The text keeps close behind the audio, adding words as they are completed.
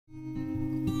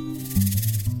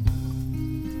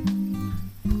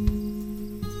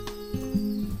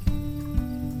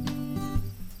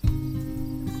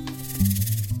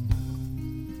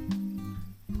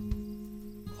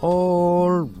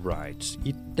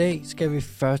I dag skal vi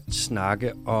først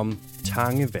snakke om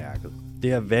Tangeværket.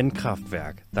 Det er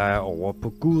vandkraftværk, der er over på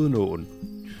Gudenåen.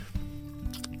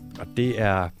 Og det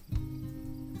er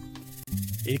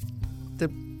ikke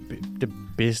det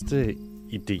bedste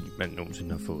idé, man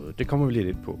nogensinde har fået. Det kommer vi lidt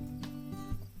ind på.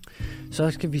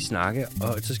 Så skal vi snakke,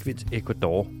 og så skal vi til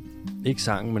Ecuador. Ikke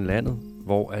sangen, men landet,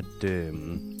 hvor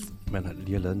man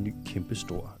lige har lavet en ny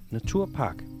kæmpestor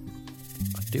naturpark.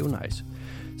 Og det er jo nice.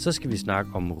 Så skal vi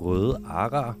snakke om røde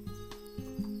arer.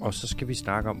 Og så skal vi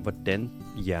snakke om, hvordan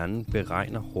hjernen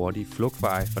beregner hurtige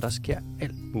flugtveje. For der sker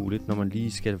alt muligt, når man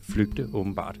lige skal flygte,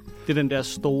 åbenbart. Det er den der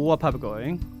store papegøje,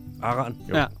 ikke? Areren?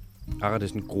 Jo. Ja. Arer, det er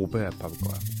sådan en gruppe af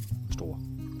papegøjer. Store.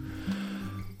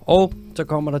 Og så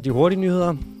kommer der de hurtige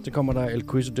nyheder. Så kommer der El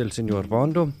Quiz del Señor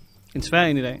Bondo. En svær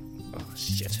en i dag.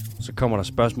 Shit. Så kommer der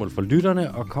spørgsmål fra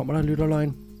lytterne, og kommer der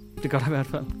lytterløgn. Det gør der i hvert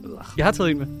fald. Jeg har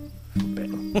taget en med.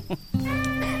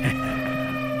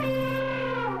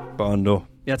 Bondo.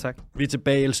 Ja, tak. Vi er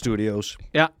tilbage i Studios.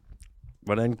 Ja.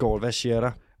 Hvordan går det? Hvad siger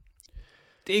der?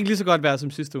 Det er ikke lige så godt vejr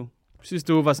som sidste uge.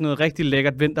 Sidste uge var sådan noget rigtig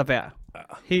lækkert vintervejr. Ja.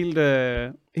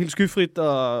 Helt skyfrit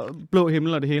og blå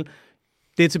himmel og det hele.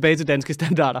 Det er tilbage til danske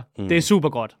standarder. Det er super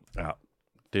godt. Ja.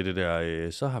 Det er det der,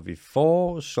 så har vi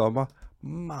sommer,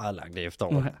 meget langt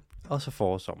efterår. Ja. Og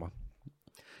så sommer.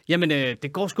 Jamen,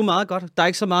 det går sgu meget godt. Der er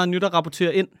ikke så meget nyt at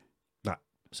rapportere ind. Nej,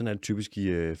 sådan er det typisk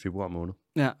i februar måned.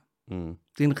 Ja.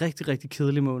 Det er en rigtig, rigtig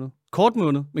kedelig måned. Kort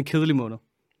måned, men kedelig måned.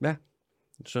 Ja.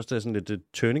 Jeg synes, det er sådan lidt et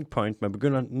turning point. Man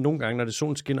begynder nogle gange, når det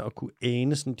solen skinner, at kunne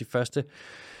ane sådan de første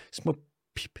små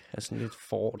pip af sådan lidt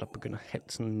forår, der begynder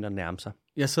halvt sådan at nærme sig.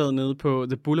 Jeg sad nede på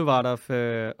The Boulevard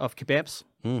of Kebabs.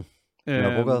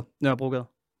 Nørrebrogade.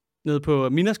 Nede på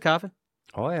Minas Kaffe.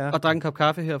 Ja. Og drak en kop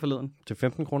kaffe her forleden. Til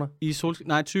 15 kroner?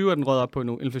 Nej, 20 er den røget op på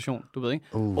nu. Inflation, du ved ikke?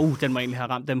 Den må egentlig have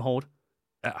ramt dem hårdt.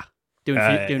 Ja. Det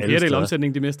er jo en fjerdedel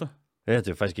omsætning, de mister. Ja, det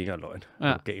er faktisk ikke engang løgn.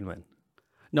 Ja. Gal, mand.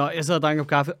 Nå, jeg sad og drak en kop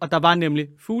kaffe, og der var nemlig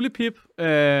fuglepip,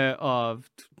 og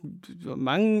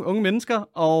mange unge mennesker,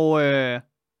 og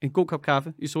en god kop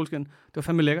kaffe i solskin. Det var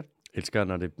fandme lækkert. Jeg elsker,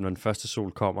 når den første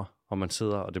sol kommer, og man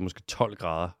sidder, og det er måske 12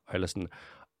 grader, og eller sådan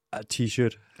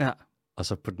t-shirt. Ja. Og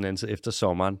så på den anden side efter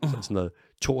sommeren, så sådan noget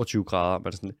 22 grader, man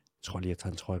er sådan, jeg tror lige, jeg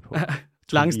tager en trøje på.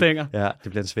 Lange stænger. Ja,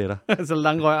 det bliver en svætter. Så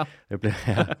lang rør.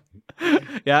 Ja.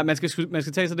 Ja, man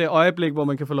skal tage sig det øjeblik, hvor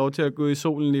man kan få lov til at gå i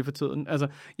solen lige for tiden. Altså,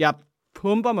 jeg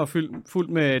pumper mig fuldt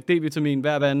med D-vitamin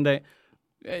hver anden dag.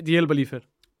 De hjælper lige fedt.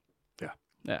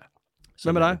 Ja.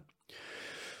 Hvad med dig?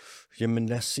 Jamen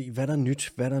lad os se, hvad der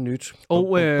er nyt.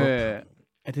 Og er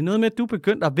det noget med, at du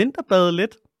begyndte at vinterbade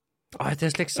lidt? Det har jeg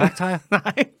slet ikke sagt, har jeg.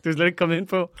 Nej, det er slet ikke kommet ind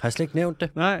på. Har jeg slet ikke nævnt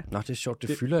det? Nej. Nå, det er sjovt.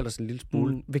 Det fylder ellers en lille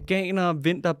smule. Veganere,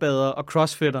 vinterbader og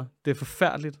crossfitter. Det er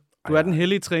forfærdeligt. Du er den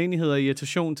hellige træenighed og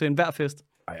irritation til enhver fest.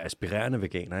 Jeg er aspirerende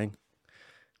veganer, ikke?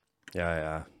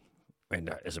 Men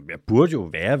altså, jeg burde jo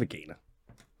være veganer.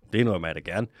 Det er noget, man da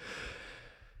gerne.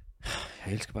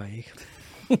 Jeg elsker bare ikke.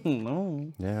 No.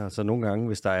 Ja, og så nogle gange,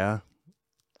 hvis der er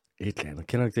et eller andet.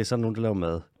 Kender du ikke det? Så er der nogen, der laver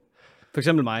mad. For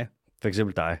eksempel mig. For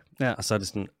eksempel dig. Ja. Og så er det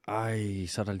sådan,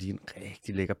 så er der lige en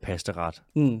rigtig lækker pastaret.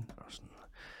 Og sådan,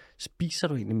 spiser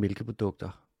du egentlig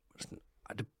mælkeprodukter? Og sådan,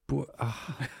 det burde...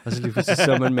 Og så lige pludselig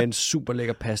så er man med en super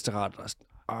lækker pastaret. Og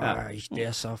sådan, det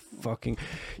er så fucking...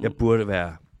 Jeg burde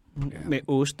være... Ja. Med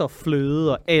ost og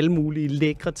fløde og alle mulige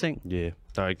lækre ting. Ja,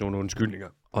 der er ikke nogen undskyldninger.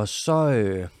 Og så...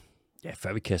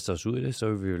 før vi kaster os ud i det, så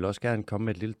vil vi jo også gerne komme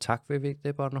med et lille tak, vil vi ikke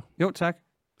det, Bono? Jo, tak.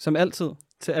 Som altid.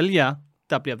 Til alle jer,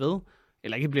 der bliver ved.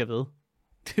 Eller ikke bliver ved.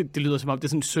 Det lyder som om, det er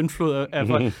sådan en syndflod af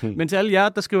folk. Men til alle jer,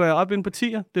 der skriver jeg op ind på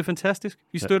tier. Det er fantastisk.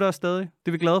 I støtter os stadig. Det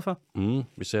er vi glade for.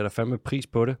 Vi sætter fandme pris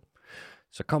på det.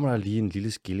 Så kommer der lige en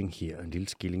lille skilling her, en lille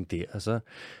skilling der, og så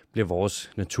bliver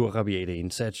vores naturrabiate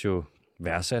indsats jo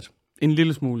værdsat. En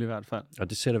lille smule i hvert fald. Og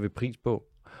det sætter vi pris på.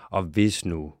 Og hvis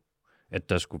nu, at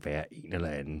der skulle være en eller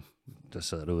anden, der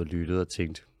sad derude og lyttede og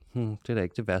tænkte, det er da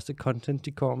ikke det værste content,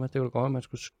 de kommer med. Det var da godt, at man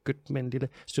skulle støtte med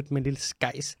en lille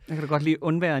skejs. Jeg kan da godt lige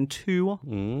undvære en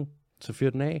 20'er. Så fyr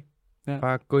den af. Ja.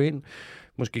 Bare gå ind.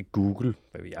 Måske Google,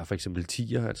 hvad vi er, for eksempel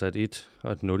 10'er, altså et 1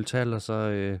 og et 0-tal, og så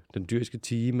den dyriske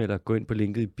time, eller gå ind på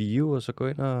linket i bio, og så gå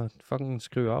ind og fucking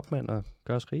skrive op, mand, og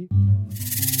gør os rige.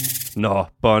 Nå,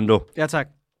 Bondo. Ja, tak.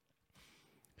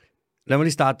 Lad mig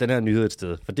lige starte den her nyhed et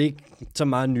sted, for det er ikke så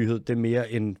meget nyhed, det er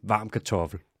mere en varm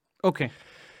kartoffel. Okay.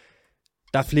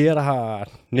 Der er flere, der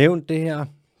har nævnt det her.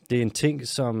 Det er en ting,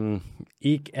 som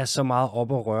ikke er så meget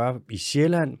op at røre i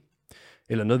Sjælland,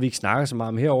 eller noget, vi ikke snakker så meget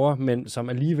om herover, men som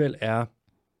alligevel er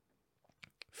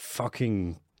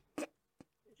fucking...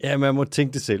 Ja, man må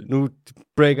tænke det selv. Nu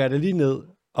breaker jeg det lige ned,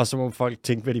 og så må folk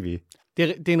tænke, hvad de vil.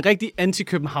 Det er en rigtig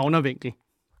anti-københavner-vinkel.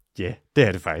 Ja, det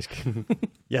er det faktisk.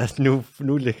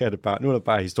 Nu ligger det bare, nu er der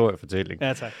bare historiefortælling.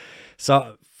 Ja, tak.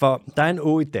 Så for der er en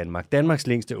å i Danmark. Danmarks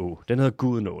længste å. Den hedder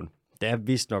Gudenåen. Det er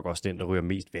vist nok også den, der ryger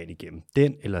mest vand igennem.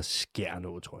 Den eller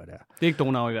Skjernå, tror jeg det er. Det er ikke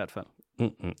Donau i hvert fald.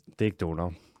 Det er ikke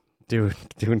Donau. Det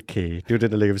er jo en kage. Det er jo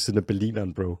den, der ligger ved siden af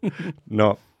Berlineren, bro.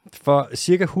 Nå, for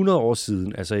cirka 100 år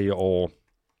siden, altså i år,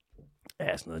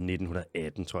 sådan noget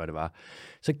 1918, tror jeg det var,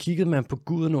 så kiggede man på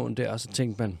Gudenåen der, og så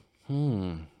tænkte man,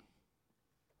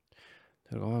 det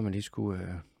kan godt være, at man lige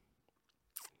skulle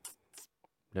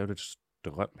lave lidt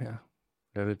strøm her.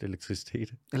 Lave lidt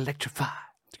elektricitet. Electrify.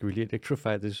 Skal vi lige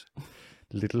electrify this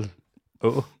little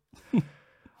å?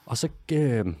 Og så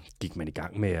gik man i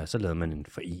gang med, og så lavede man en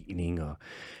forening, og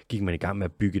gik man i gang med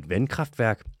at bygge et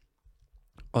vandkraftværk.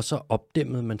 Og så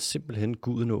opdæmmede man simpelthen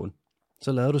Gudenåen.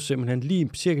 Så lavede du simpelthen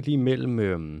cirka lige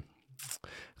mellem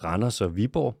Randers og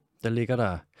Viborg. Der ligger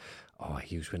der, jeg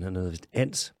kan huske, hvad hedder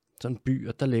Ans, sådan en by,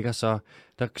 og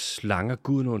der slanger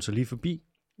Gudenåen så lige forbi.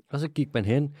 Og så gik man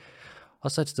hen,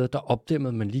 og så et sted, der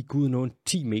opdæmmede man lige Gudenåen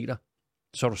 10 meter.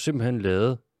 Så du simpelthen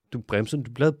lavede, du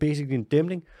lavede basically en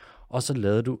dæmning, og så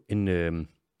lavede du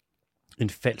en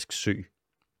falsk sø.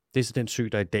 Det er så den sø,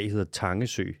 der i dag hedder Tange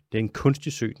Sø. Det er en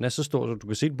kunstig sø. Den er så stor, så du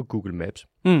kan se den på Google Maps.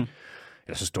 Eller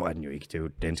så stor er den jo ikke. Det er jo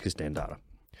danske standarder.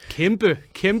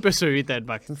 Kæmpe sø i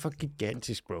Danmark. Den er for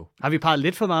gigantisk, bro. Har vi parret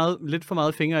lidt for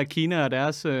meget fingre af Kina og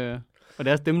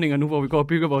deres dæmninger nu, hvor vi går og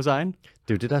bygger vores egen?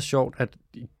 Det er jo det, der er sjovt, at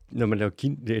når man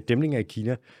laver dæmninger i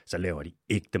Kina, så laver de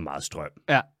ægte meget strøm.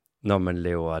 Ja. Når man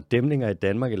laver dæmninger i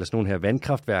Danmark, eller sådan nogle her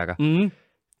vandkraftværker,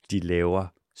 de laver...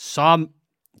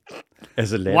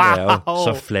 Altså landet er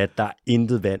jo så fladt, der er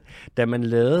intet vand. Da man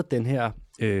lavede den her,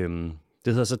 det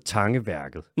hedder så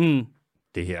Tangeværket,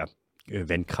 det her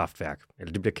vandkraftværk,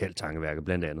 eller det bliver kaldt Tangeværket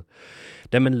blandt andet.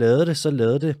 Da man lavede det, så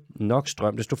lavede det nok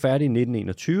strøm. Det stod færdigt i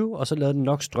 1921, og så lavede det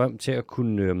nok strøm til at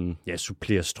kunne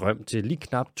supplere strøm til lige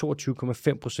knap 22,5%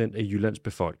 af Jyllands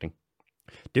befolkning.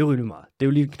 Det er jo rimelig meget. Det er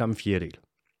jo lige knap en fjerdedel.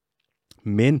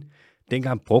 Men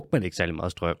dengang brugte man ikke særlig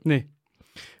meget strøm. Nej.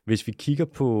 Hvis vi kigger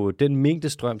på den mængde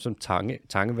strøm, som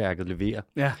Tangeværket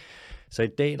leverer, så i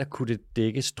dag der kunne det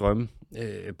dække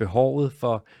strømbehovet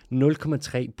for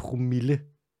 0,3 promille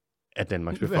af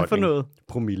Danmarks befolkning. Hvad for noget?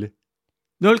 Promille.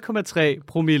 0,3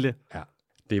 promille. Ja,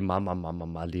 det er meget, meget, meget,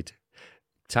 meget, meget lidt.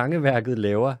 Tangeværket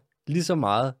laver lige så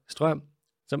meget strøm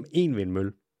som en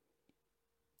vindmølle.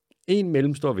 En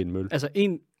mellemstor vindmølle. Altså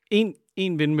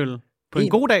en vindmølle på en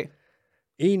god dag?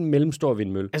 En mellemstor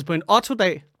vindmølle. Altså på en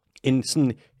Otto-dag? En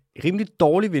sådan rimelig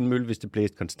dårlig vindmølle, hvis det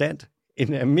blæser konstant.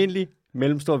 En almindelig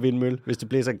mellemstor vindmølle, hvis det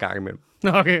blæser en gang imellem.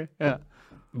 Okay, ja.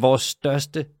 Vores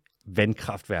største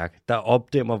vandkraftværk, der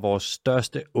opdæmmer vores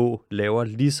største å, laver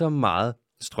lige så meget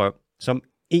strøm som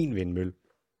en vindmølle.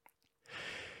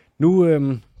 Nu...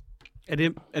 Er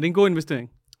det en god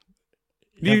investering?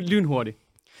 Lynhurtigt.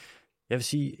 Jeg vil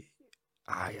sige...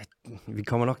 vi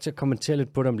kommer nok til at kommentere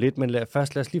lidt på det om lidt, men lad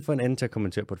os lige få en anden til at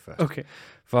kommentere på det først. Okay.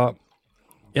 For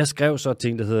jeg skrev så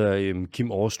ting, der hedder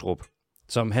Kim Aarstrup,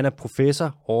 som han er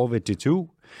professor over ved DTU,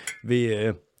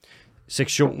 ved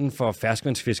sektionen for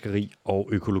ferskvandsfiskeri og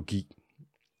økologi.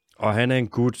 Og han er en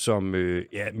gut, som,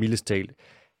 mildest talt,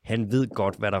 han ved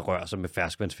godt, hvad der rører sig med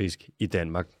ferskvandsfisk i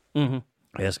Danmark. Mm-hmm.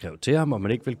 Og jeg skrev til ham, om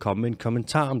man ikke vil komme med en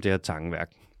kommentar om det her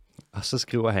tangeværk. Og så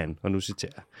skriver han, og nu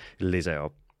læser jeg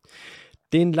op.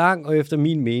 Det er en lang og efter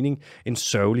min mening en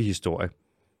sørgelig historie.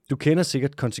 Du kender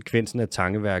sikkert konsekvensen af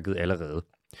tangeværket allerede.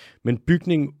 Men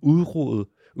bygningen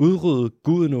udryddede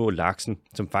Gudenå-laksen,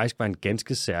 som faktisk var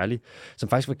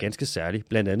ganske særlig,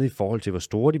 blandt andet i forhold til, hvor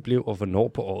store de blev, og hvornår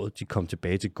på året de kom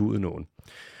tilbage til Gudenåen.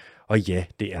 Og ja,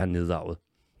 det er nedarvet.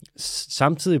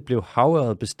 Samtidig blev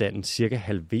havørredbestanden cirka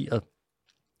halveret.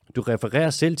 Du refererer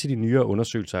selv til de nyere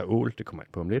undersøgelser af ål, det kommer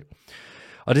jeg på om lidt.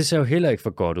 Og det ser jo heller ikke for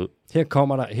godt ud.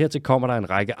 Hertil kommer der en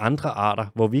række andre arter,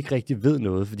 hvor vi ikke rigtig ved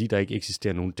noget, fordi der ikke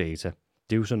eksisterer nogen data.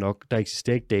 Det er jo så nok, der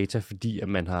eksisterer ikke data, fordi at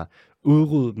man har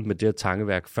udryddet dem med det her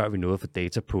tangeværk, før vi nåede at få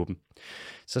data på dem.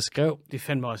 Så skrev... Det er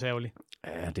fandme også ærgerligt.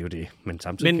 Ja, det er jo det. Men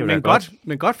samtidig kan det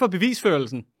men godt for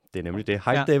bevisførelsen. Det er nemlig det.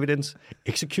 Hide the evidence.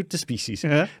 Execute the species.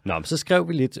 Ja. Nå, men så skrev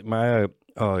vi lidt, mig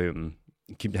og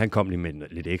Kim, han kom lige med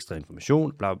lidt ekstra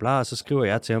information, bla bla, og så skriver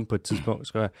jeg til ham på et tidspunkt,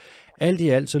 skriver jeg, alt i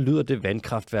alt så lyder det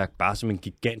vandkraftværk bare som en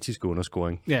gigantisk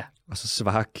underscoring. Ja. Og så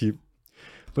svarer Kim,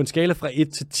 på en skala fra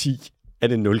 1 til 10 er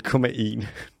det 0,1.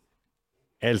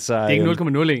 Altså, det er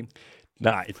ikke 0,01.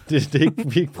 Nej, det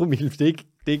er ikke promille. Det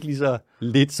er ikke lige så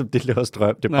lidt, som det laver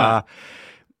strøm. Det er bare...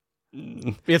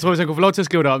 Jeg tror, hvis jeg kunne få lov til at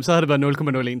skrive det om, så havde det været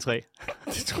 0,013.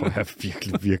 Det tror jeg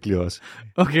virkelig, virkelig også.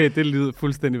 Okay, det lyder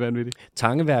fuldstændig vanvittigt.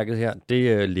 Tangeværket her,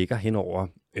 det ligger hen over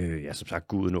som sagt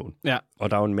Gudenåen. Ja. Og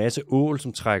der er jo en masse ål,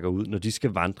 som trækker ud, når de skal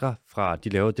vandre fra, de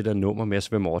laver det der nummer med at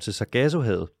svømme over til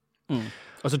Sargassohavet.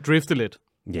 Og så drifte lidt.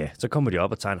 Ja, så kommer de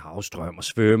op og tager en havstrøm og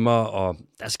svømmer, og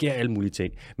der sker alle mulige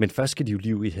ting. Men først skal de jo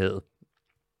liv i havet.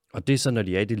 Og det er så, når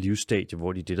de er i det livsstadie,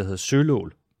 hvor de er det, der hedder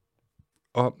sølål.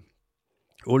 Og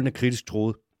ålen er kritisk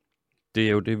truet. Det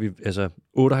er jo det,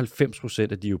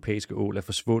 98% af de europæiske ål er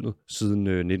forsvundet siden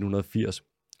 1980.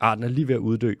 Arten er lige ved at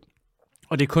uddø.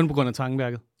 Og det er kun på grund af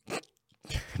tangeværket.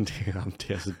 Det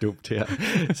er så dumt her.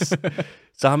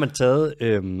 Så har man taget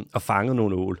og fanget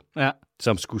nogle ål,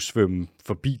 som skulle svømme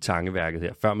forbi tangeværket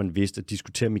her, før man vidste, at de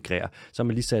skulle til at migrere. Så har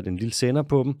man lige sat en lille sender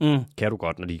på dem. Kan du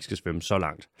godt, når de ikke skal svømme så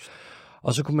langt.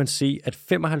 Og så kunne man se, at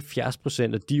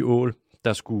 75% af de ål,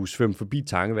 der skulle svømme forbi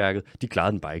tangeværket, de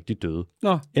klarede den bare ikke, de døde.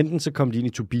 Nå. Enten så kom de ind i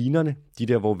turbinerne, de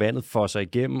der, hvor vandet fosser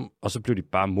igennem, og så blev de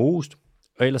bare most,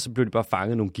 og ellers så blev de bare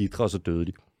fanget nogle gitre, og så døde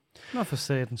de. Nå for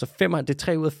satan. Så det er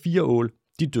 3 ud af 4 ål,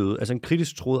 de døde. Altså en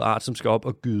kritisk truet art, som skal op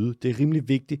og gyde. Det er rimelig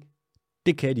vigtigt.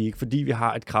 Det kan de ikke, fordi vi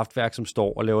har et kraftværk, som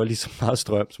står og laver lige så meget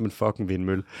strøm som en fucking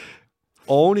vindmølle.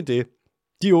 Oven i det,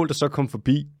 de ål, der så kom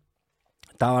forbi,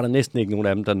 der var der næsten ikke nogen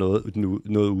af dem, der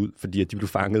nåede ud, fordi at de blev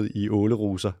fanget i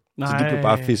åleruser. Nej. Så de blev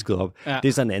bare fisket op. Ja. Det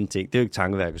er sådan en anden ting. Det er jo ikke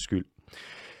tangeværkets skyld.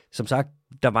 Som sagt,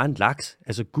 der var en laks,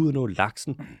 altså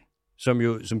Gudenålaksen,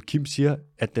 som Kim siger,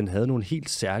 at den havde nogle helt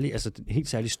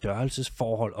særlige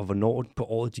størrelsesforhold, og hvornår på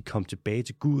året de kom tilbage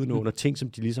til Gudenåen, og ting, som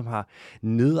de ligesom har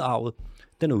nedarvet.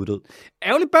 Den er uddød.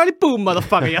 Ærgerlig burly boom,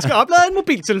 motherfucker. Jeg skal oplade en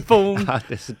mobiltelefon. Det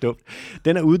er så dumt.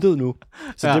 Den er uddød nu.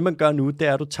 Så det, man gør nu, det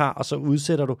er, at du tager, og så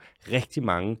udsætter du rigtig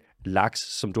mange laks,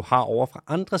 som du har over fra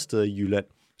andre steder i Jylland,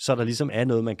 så der ligesom er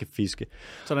noget, man kan fiske.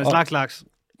 Så der er en slags laks?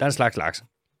 Der er en slags laks.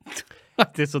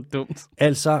 Det er så dumt.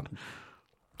 Altså,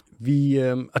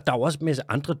 og der er jo også en masse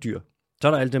andre dyr. Så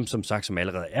er der alle dem, som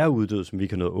allerede er uddøde, som vi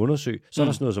kan nå at undersøge. Så er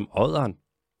der sådan noget som odderen,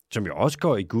 som jo også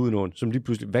går i Gudenåen, som lige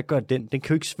pludselig, hvad gør den? Den kan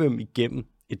jo ikke svømme igennem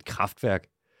et kraftværk.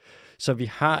 Så vi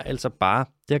har altså bare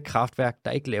det her kraftværk,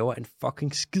 der ikke laver en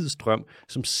fucking skid strøm,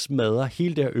 som smadrer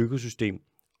hele det her økosystem.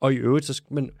 Og i øvrigt, så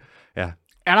skal man... Ja.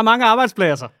 Er der mange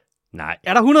arbejdspladser? Nej.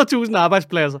 Er der 100.000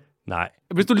 arbejdspladser? Nej.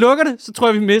 Hvis du lukker det, så tror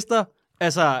jeg, vi mister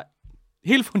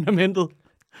hele fundamentet.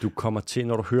 Du kommer til,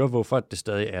 når du hører, hvorfor det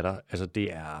stadig er der. Altså,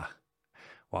 det er...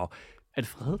 Wow. Er det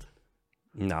fredet?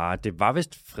 Nej, det var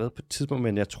vist fred på et tidspunkt,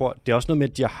 men jeg tror, det er også noget med,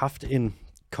 at de har haft en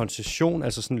koncession,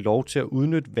 altså sådan lov til at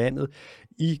udnytte vandet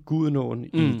i Gudenåen.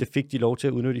 Det fik de lov til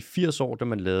at udnytte i 80 år, da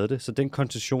man lavede det. Så den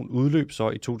koncession udløb så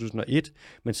i 2001,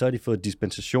 men så har de fået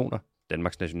dispensationer.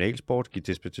 Danmarks Nationalsport giver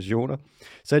dispensationer.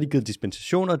 Så har de givet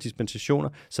dispensationer,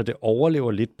 så det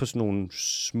overlever lidt på sådan nogle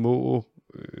små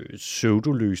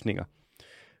pseudoløsninger.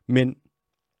 Men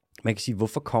man kan sige,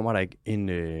 hvorfor kommer der ikke en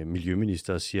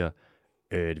miljøminister og siger,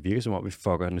 det virker som om, vi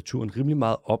fucker naturen rimelig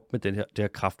meget op med det her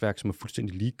kraftværk, som er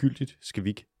fuldstændig ligegyldigt. Skal vi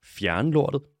ikke fjerne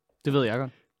lortet? Det ved jeg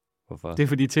godt. Hvorfor? Det er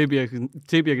fordi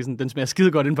T-Birkesen, den smager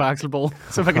skide godt ind på Axelborg,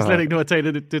 så man kan slet ikke nå at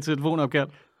tage det telefonopkald.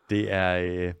 Det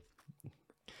er...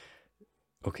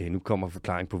 Okay, nu kommer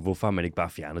forklaring på, hvorfor man ikke bare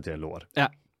fjernet det her lort. Ja.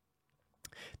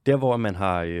 Der, hvor man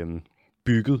har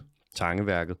bygget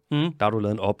tangeværket, der har du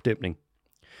lavet en opdæmning.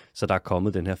 Så der er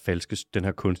kommet den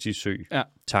her kunstige sø,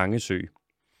 Tangesø.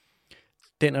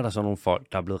 Den er der så nogle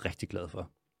folk, der er blevet rigtig glade for.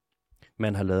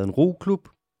 Man har lavet en roklub.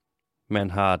 Der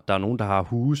er nogen, der har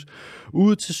huse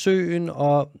ude til søen,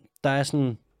 og der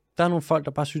er nogle folk,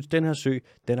 der bare synes, den her sø,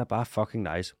 den er bare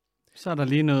fucking nice. Så er der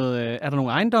lige noget... er der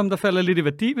nogle ejendomme, der falder lidt i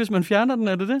værdi, hvis man fjerner den?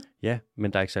 Er det det? Ja,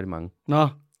 men der er ikke særlig mange. Nå.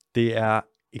 Det er...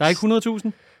 Der er ikke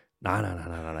 100.000?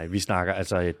 Nej. Vi snakker,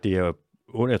 altså, det er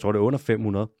jeg tror, det er under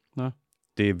 500. Nå.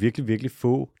 Det er virkelig, virkelig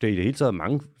få. Det er i det hele taget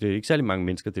mange. Det er ikke særlig mange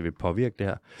mennesker, det vil påvirke det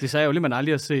her. Det sagde jo lige, man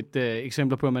aldrig har set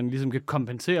eksempler på, at man ligesom kan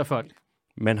kompensere folk.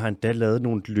 Man har endda lavet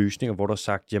nogle løsninger, hvor der er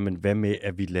sagt, jamen hvad med,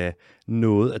 at vi lader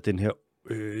noget af den her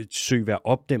sø være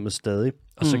opdæmmet stadig,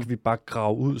 og så kan vi bare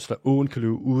grave ud, så åen kan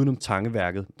løbe udenom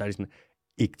tangeværket. Der er ligesom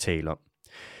ikke tale om.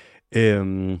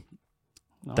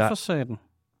 For satan.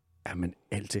 Jamen,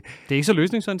 altid. Det er ikke så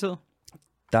løsningsorienteret.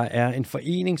 Der er en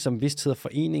forening, som vist hedder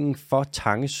Foreningen for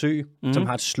Tangesø, som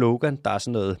har et slogan, der er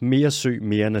sådan noget, mere sø,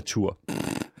 mere natur.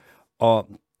 Og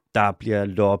der bliver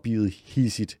lobbyet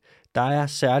hissigt. Der er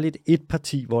særligt et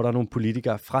parti, hvor der er nogle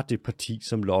politikere fra det parti,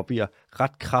 som lobbyer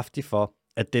ret kraftigt for,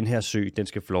 at den her sø, den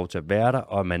skal få lov til at være der,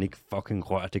 og at man ikke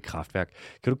fucking rører det kraftværk.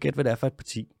 Kan du gætte, hvad det er for et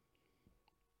parti?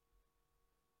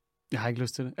 Jeg har ikke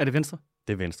lyst til det. Er det Venstre?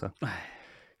 Det er Venstre.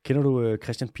 Kender du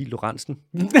Christian Pihl Lorentzen?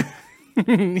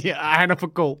 Ja, han er for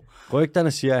god.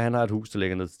 Rygterne siger, at han har et hus, der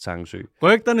ligger ned til Tangesø.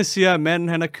 Rygterne siger, at manden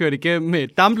han har kørt igennem med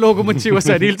et damplokomotiv og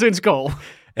sat ild til en skov.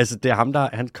 Altså, det er ham,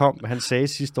 han sagde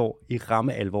sidste år i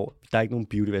ramme alvor, der er ikke nogen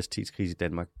biodiversitetskrise i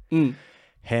Danmark. Men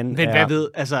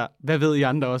hvad ved I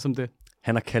andre også om det?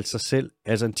 Han har kaldt sig selv,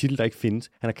 altså en titel, der ikke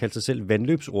findes, han har kaldt sig selv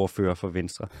vandløbsordfører for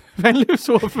Venstre.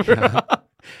 Vandløbsordfører? Ja.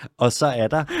 Og så er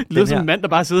der... Det lyder som en mand, der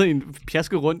bare sidder i en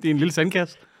pjaske rundt i en lille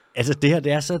sandkasse. Altså, det her,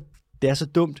 det er så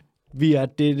dumt.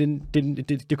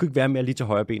 Det kunne ikke være mere lige til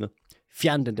højre benet.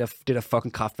 Fjern det der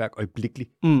fucking kraftværk øjeblikkeligt.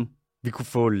 Vi kunne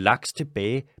få laks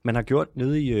tilbage. Man har gjort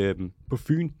nede på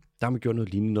Fyn, der har man gjort noget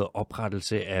lignende, noget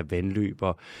oprettelse af vandløb,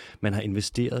 og man har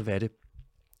investeret, hvad er det,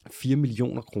 4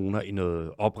 millioner kroner i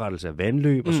noget oprettelse af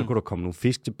vandløb, og så kunne der komme nogle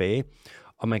fisk tilbage.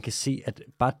 Og man kan se, at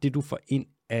bare det, du får ind,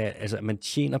 altså at man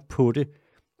tjener på det,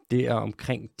 det er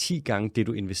omkring 10 gange det,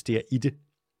 du investerer i det.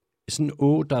 Sådan en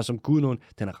å, der er som gudnåen,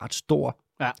 den er ret stor.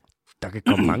 Ja. Der kan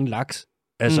komme mange laks.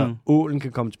 Altså, ålen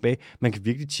kan komme tilbage. Man kan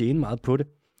virkelig tjene meget på det.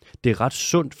 Det er ret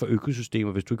sundt for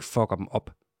økosystemer, hvis du ikke fucker dem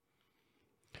op.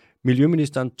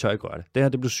 Miljøministeren tør ikke gøre det. Det her,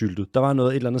 det blev syltet. Der var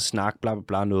noget, et eller andet snak, bla bla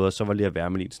bla, noget, og så var lige at være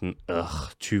med sådan,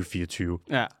 2024.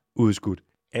 Ja. Udskudt.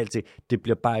 Alt det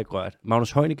bliver bare ikke rørt.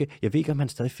 Magnus Heunicke, jeg ved ikke, om han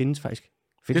stadig findes faktisk.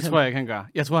 Det tror jeg ikke, han gør.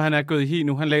 Jeg tror, han er gået i hi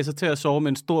nu. Han lagde sig til at sove med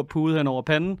en stor pude hen over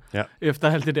panden,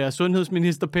 efter alt det der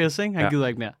sundhedsminister-pæs, ikke? Han gider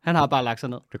ikke mere. Han har bare lagt sig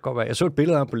ned. Det kan godt være. Jeg så et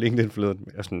billede af ham på LinkedIn forleden.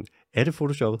 Og sådan, er det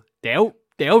photoshoppet? Det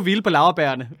er jo vildt på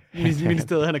laverbærene,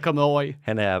 ministeriet, han er kommet over i.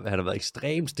 Han har været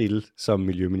ekstremt stille som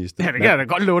miljøminister. Ja, det kan jeg da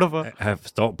godt love dig for. Han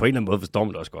forstår, på en eller anden måde forstår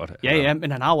man det også godt. Ja,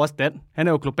 men han har jo også Dan. Han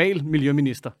er jo global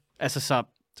miljøminister. Altså så...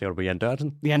 Tænker du på Jan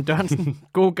Dørnsen? Jan Dørnsen.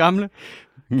 God gamle.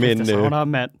 Men... Det savner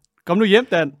mand. Kom nu hjem,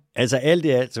 Dan. Altså alt i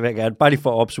alt, så vil jeg gerne bare lige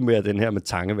for at opsummere den her med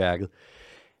tangeværket.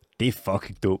 Det er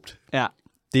fucking dumt. Ja.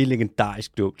 Det er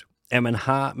legendarisk dumt. At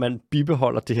man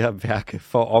bibeholder det her værk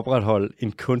for at opretholde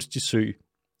en kunstig sø,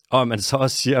 og man så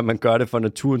også siger, at man gør det for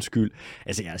naturens skyld.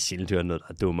 Altså, jeg har sjældent hørt noget,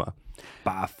 der er dummere.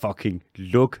 Bare fucking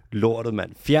luk lortet,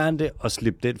 mand. Fjern det og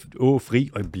slip den fri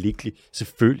øjeblikkeligt.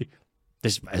 Selvfølgelig.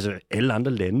 Altså, alle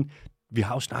andre lande. Vi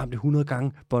har jo snart det 100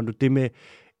 gange, Bondo. Det med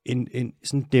en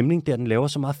sådan dæmning, der den laver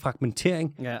så meget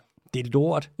fragmentering. Ja. Det er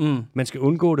lort. Man skal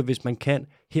undgå det, hvis man kan.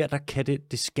 Her, der kan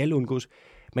det skal undgås.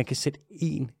 Man kan sætte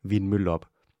én vindmølle op.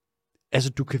 Altså,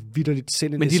 du kan vitterligt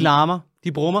sende... Men de larmer.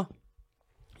 De brummer.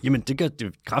 Jamen, det gør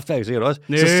kraftværket sikkert også.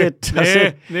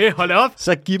 Nej, hold op.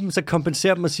 Så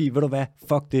kompenser dem og sige, ved du hvad,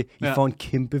 fuck det, I får en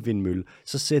kæmpe vindmølle.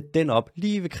 Så sæt den op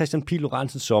lige ved Christian Pihl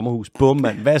Lorentzens sommerhus. Bum,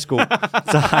 mand, værsgo.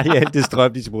 Så har de alt det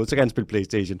strøm, de skal bruge. Så kan han spille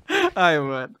PlayStation. Ej,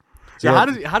 mand. Jeg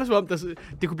har det som om,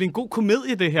 det kunne blive en god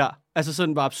komedie, det her. Altså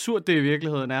sådan, hvor absurd det i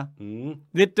virkeligheden er.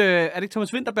 Lidt, er det ikke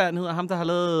Thomas Vinterberg, han hedder? Ham, der har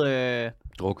lavet...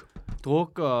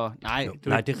 Druk og... Nej,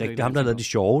 det er rigtigt. Det er ham, der har lavet de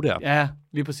sjove der. Ja,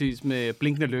 lige præcis med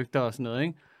blinkende lygter og sådan noget,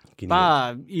 ikke? Genialt.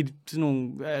 Bare i sådan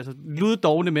nogle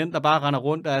luddovne mænd, der bare render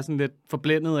rundt og er sådan lidt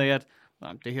forblændet af, at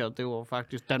det her, det var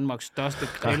faktisk Danmarks største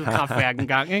grillkraftværk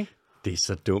engang, ikke? Det er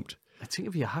så dumt. Jeg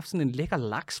tænker, vi har haft sådan en lækker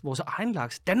laks, vores egen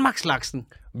laks, Danmarkslaksen.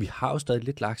 Vi har jo stadig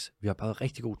lidt laks. Vi har bare været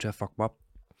rigtig gode til at fuck dem op.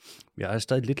 Vi har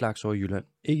stadig lidt laks over i Jylland.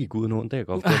 Ikke i Gudenåen, det er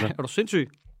godt. Er du sindssyg?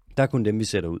 Der er kun dem, vi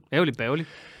sætter ud. Ærgerligt bævligt.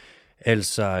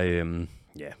 Altså,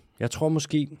 jeg tror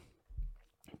måske,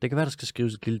 det kan være, der skal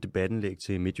skrives et lille debatindlæg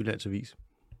til Midtjyllands Avis.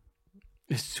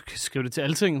 Du kan skrive det til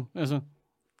alting, altså.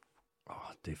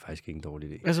 Det er faktisk ikke en dårlig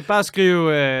idé. Altså bare skrive,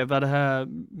 hvad det her,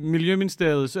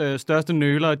 Miljøministeriets største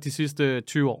nøler de sidste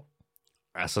 20 år.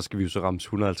 Ja, så skal vi jo så ramme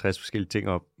 150 forskellige ting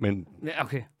op, men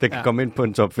okay. Det kan komme ind på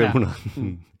en top 500.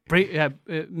 Ja.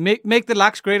 Make the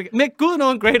laks great again. Make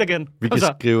Gudenåen great again. Vi kan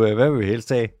skrive, hvad vil vi helst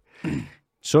have?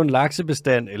 Sund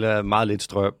laksebestand eller meget lidt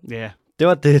strøm? Ja. Yeah. Det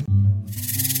var det.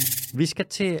 Vi skal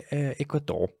til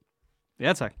Ecuador.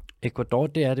 Ja, tak. Ecuador,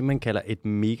 det er det, man kalder et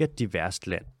mega diverst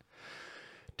land.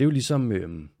 Det er jo ligesom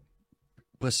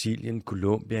Brasilien,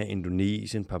 Colombia,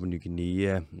 Indonesien, Papua Ny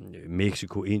Guinea,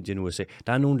 Mexico, Indien, USA.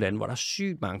 Der er nogle lande, hvor der er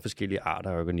sygt mange forskellige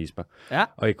arter af organismer. Ja.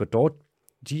 Og Ecuador,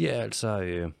 de er altså,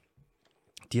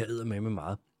 de har eddermame med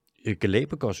meget.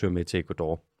 Galapagos hører med til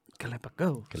Ecuador.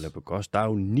 Galapagos, der er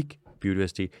unik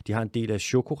biodiversitet. De har en del af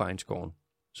Choco-regnskoven,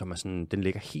 som er sådan, den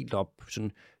ligger helt op,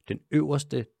 sådan den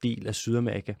øverste del af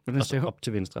Sydamerika, og så op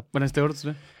til venstre. Hvordan stæver du til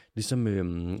det?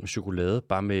 Ligesom chokolade,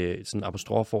 bare med sådan en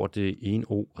apostrof over det ene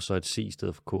O, og så et C i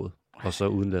stedet for kode, og så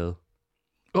uden lade.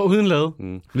 Og uden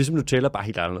lade? Ligesom Nutella, bare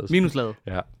helt anderledes. Minus lade?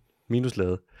 Ja, minus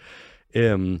lade.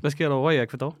 Hvad sker der over i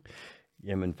Ecuador?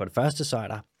 Jamen, for det første, så er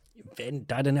der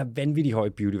er den her vanvittig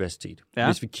høje biodiversitet. Ja.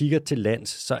 Hvis vi kigger til lands,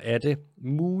 så er det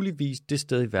muligvis det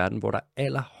sted i verden, hvor der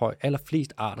er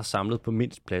allerflest arter samlet på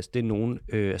mindst plads. Det er nogle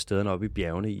af stederne oppe i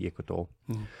bjergene i Ecuador.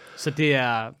 Så det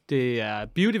er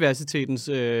biodiversitetens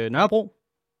Nørrebro?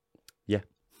 Ja,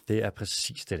 det er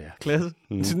præcis det der. Klasse.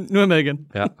 Nu er jeg med igen.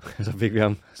 Ja, så fik vi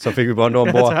ham. Så fik vi Bondo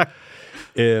ombord. Ja,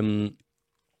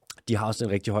 De har også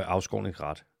en rigtig høj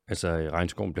afskovningsret. Altså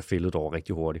regnskoven bliver fældet over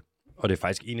rigtig hurtigt. Og det er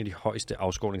faktisk en af de højeste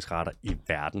afskovningsrater i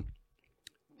verden.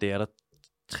 Det er der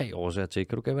 3 årsager til.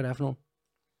 Kan du gætte, hvad det er for nogen?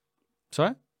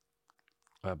 Så?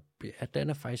 Ja, den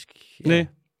er faktisk... Ja. Nej.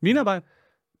 Minarbejde?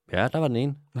 Ja, der var den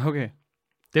ene. Okay.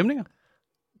 Dæmninger?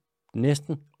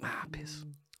 Næsten. Pis.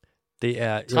 Det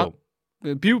er... Træt.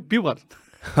 Biobrændt.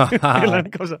 Eller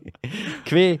andet, kom så.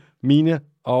 Kvæg, mine,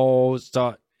 og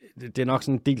så... Det er nok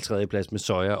sådan en del tredjeplads med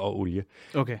soja og olie.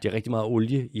 Okay. De har rigtig meget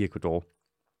olie i Ecuador.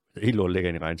 Helt lort ligger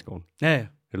inde i regnskoven. Ja.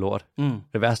 Det er lort. Mm.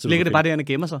 Det værste, Ligger det bare der, og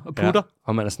gemmer sig og putter? Ja.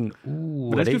 Og man er sådan,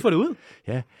 hvordan skal vi få det ud?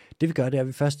 Ja, det vi gør, det er, at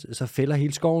vi først så fælder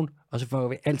hele skoven, og så får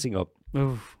vi alting op.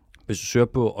 Hvis du søger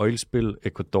på oil spill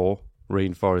Ecuador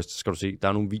Rainforest, så skal du se, der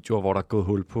er nogle videoer, hvor der er gået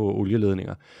hul på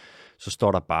olieledninger. Så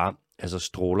står der bare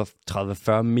stråler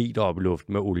 30-40 meter op i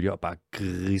luften med olie, og bare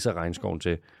griser regnskoven til.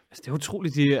 Altså, det er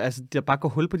utroligt, de bare går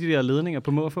hul på de der ledninger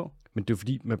på må og få. Men det er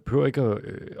fordi, man behøver ikke at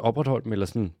opretholde dem, eller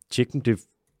sådan tjekke dem.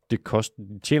 De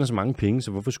tjener så mange penge,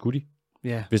 så hvorfor skulle de?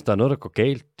 Ja. Hvis der er noget, der går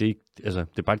galt, det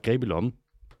er bare et greb i lommen.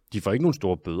 De får ikke nogen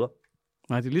store bøder.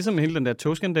 Nej, det er ligesom hele den der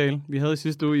togskandale, vi havde i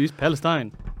sidste uge i East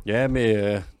Palestine. Ja,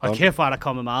 med... Og kæft, hvor er der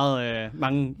kommet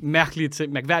mange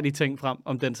mærkværdige ting frem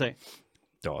om den sag.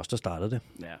 Det var også der startede det.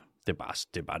 Ja. Det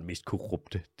er bare det mest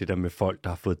korrupte. Det der med folk, der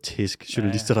har fået tæsk.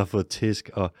 Journalister, der har fået tæsk.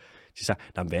 Og de sagde,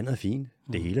 vandet er fint.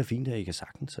 Det hele er fint, der I kan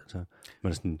sagtens. Altså.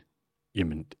 Man er sådan,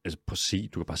 jamen, altså, prøv at se.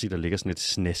 Du kan bare se, der ligger sådan et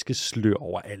snaskeslør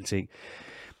over alting.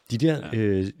 De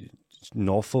der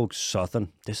Norfolk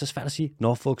Southern. Det er så svært at sige.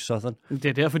 Norfolk Southern. Det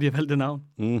er derfor, de har valgt det navn.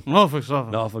 Norfolk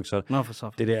Southern. Norfolk Southern. Norfolk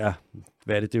Southern. Det der,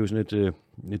 hvad er det? Det er jo sådan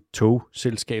et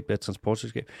togselskab, et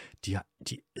transportselskab. De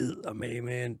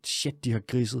eddermame, shit, de har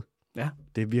griset. Ja.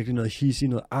 Det er virkelig noget hissigt,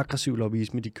 noget aggressiv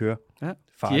lobbyisme, de kører. Ja, de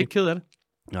er ikke ked af det.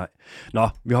 Nej. Nå,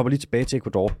 vi hopper lige tilbage til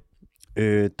Ecuador.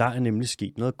 Der er nemlig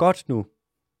sket noget godt nu.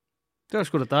 Det var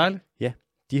sgu da dejligt. Ja,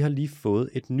 de har lige fået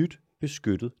et nyt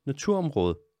beskyttet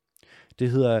naturområde.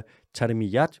 Det hedder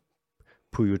Tarimiyat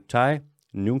Puyutay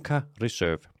Nunca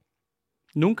Reserve.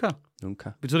 Nunca?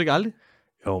 Betyder det ikke aldrig?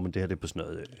 Jo, men det her det er på sådan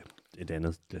noget, et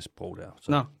andet sprog der.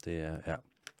 Så Nå. Det er, ja.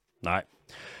 Nej.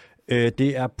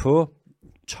 Det er på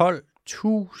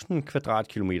 12.000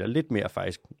 kvadratkilometer, lidt mere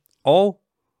faktisk. Og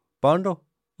Bondo,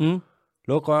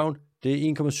 luk røven, det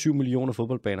er 1,7 millioner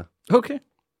fodboldbaner. Okay.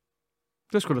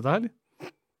 Det er sgu da dejligt.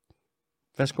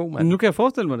 Værsgo, mand. Nu kan jeg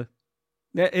forestille mig det.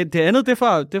 Ja, det andet, det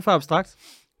er for abstrakt.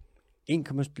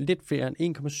 Lidt flere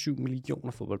end 1,7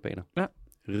 millioner fodboldbaner. Ja.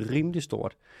 Rimelig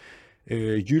stort.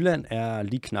 Jylland er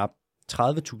lige knap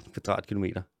 30.000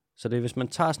 kvadratkilometer. Så det er, hvis man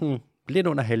tager sådan lidt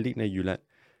under halvdelen af Jylland,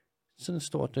 sådan et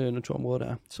stort naturområde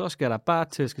der. Så skal der bare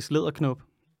tæske læderknop.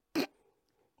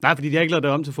 Nej, fordi de har ikke lavet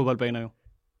det om til fodboldbaner jo.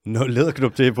 Noget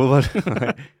læderknop til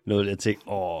fodbold. Noget, jeg tænkte,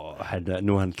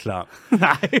 nu er han klar.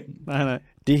 Nej.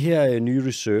 Det her nye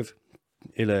reserve,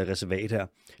 eller reservat her,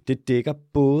 det dækker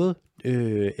både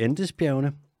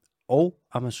Andesbjergene og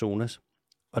Amazonas.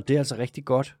 Og det er altså rigtig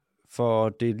godt, for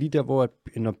det er lige der, hvor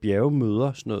når bjerge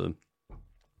møder sådan noget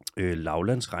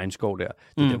lavlandsregnskov der,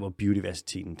 det er der, hvor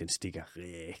biodiversiteten, den stikker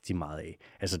rigtig meget af.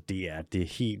 Altså, det er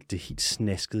helt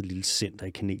snasket lille center i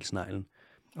kanelsneglen.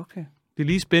 Okay. Det er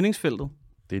lige spændingsfeltet.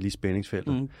 Det er lige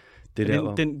spændingsfeltet. Mm. Det er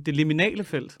der, det liminale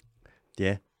felt.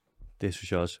 Ja, det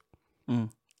synes jeg også. Mm.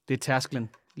 Det er tærsklen.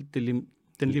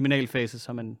 Den liminale fase,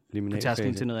 som man på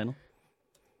tærsklen til noget andet.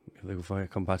 Jeg ved ikke, hvorfor jeg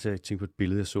kom bare til at tænke på et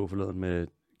billede, jeg så forleden med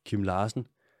Kim Larsen.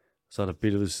 Så er der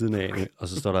billedet ved siden af, og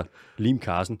så står der Lim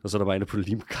Carsen, og så er der bare en, der putter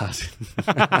Lim Carsen.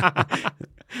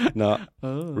 Nå,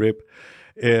 rip.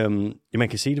 Man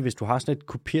kan se det, hvis du har sådan et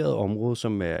kuperet område,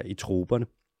 som er i troperne.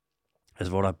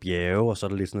 Altså, hvor der er bjerge, og så er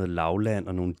der lidt sådan noget lavland,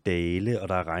 og nogle dale, og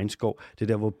der er regnskov. Det er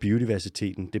der, hvor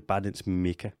biodiversiteten, det er bare dens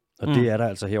mekka. Og det er der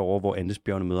altså herovre, hvor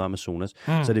Andesbjergene møder Amazonas.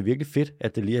 Så det er virkelig fedt,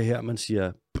 at det lige er her, man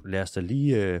siger, lad os da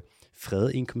lige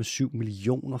frede 1,7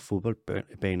 millioner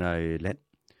fodboldbaner i land.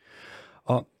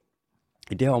 Og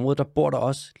i det her område, der bor der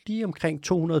også lige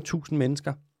omkring 200.000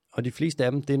 mennesker. Og de fleste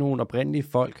af dem, det er nogle oprindelige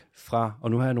folk fra,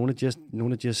 og nu har jeg nogle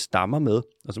af de her stammer med,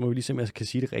 og så må vi lige se, om jeg kan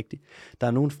sige det rigtigt. Der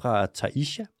er nogen fra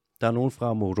Taisha, der er nogen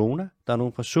fra Morona, der er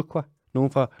nogen fra Sucre,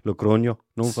 nogen fra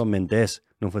Logroño, nogen fra Mendez,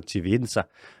 nogen fra Chivinza,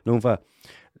 nogen fra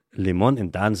Limón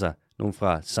en Danza, nogen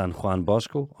fra San Juan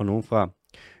Bosco, og nogen fra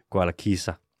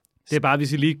Guadalquivir. Det er bare,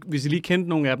 hvis I lige kendte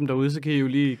nogle af dem derude, så kan I jo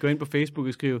lige gå ind på Facebook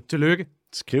og skrive tillykke.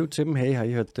 Skriv til dem, hey, har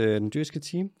I hørt den dyrske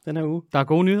team den her uge? Der er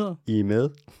gode nyheder. I er med.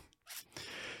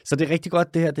 Så det er rigtig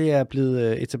godt, det her det er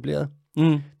blevet etableret.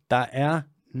 Der er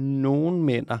nogle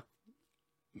mænder,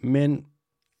 men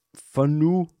for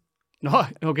nu... Nå,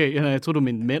 okay, jeg tror du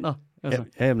mente mænder. Altså.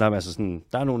 Ja, nej, men altså sådan,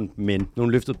 der er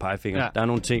nogle løftede pegefingre. Ja. Der er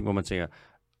nogle ting, hvor man tænker,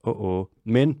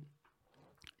 men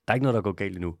der er ikke noget, der går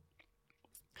galt endnu.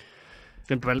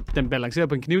 Den balancerer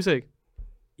på en knivsæg?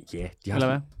 Ja, de har Eller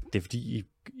hvad? det er fordi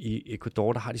i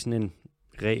Ecuador, der har de sådan en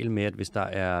regel med, at hvis der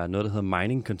er noget, der hedder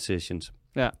mining concessions,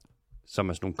 Ja. som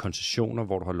er sådan nogle koncessioner,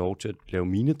 hvor du har lov til at lave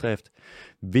minedrift,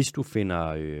 hvis du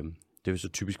finder, det vil så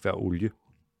typisk være olie,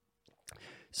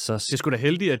 så Det er sgu da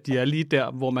heldigt, at de er lige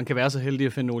der, hvor man kan være så heldig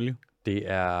at finde olie. det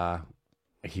er,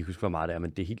 jeg kan ikke huske, hvor meget det er,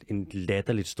 men det er helt en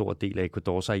latterligt stor del af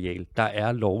Ecuadors areal. Der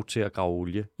er lov til at grave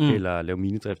olie eller lave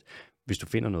minedrift, hvis du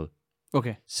finder noget.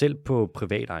 Okay. Selv på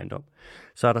privat ejendom.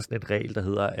 Så er der sådan et regel, der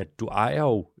hedder, at du ejer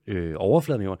jo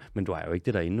overfladen i jorden, men du ejer jo ikke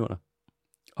det der inde under.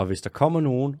 Og hvis der kommer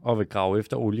nogen og vil grave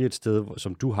efter olie et sted,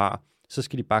 som du har, så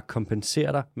skal de bare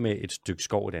kompensere dig med et stykke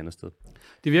skov et andet sted.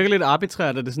 Det virker lidt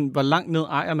arbitrært, at det er sådan, hvor langt ned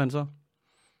ejer man så?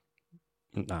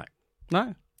 Nej,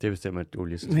 Nej? det bestemmer et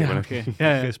olie. Ja, okay.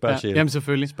 Ja. Spørg Shell. Jamen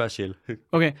selvfølgelig. Spørg Shell.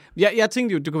 Okay. Jeg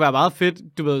tænkte jo, det kunne være meget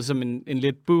fedt, du ved, som en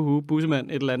lidt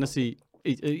bussemand, et eller andet at sige,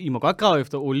 I må godt grave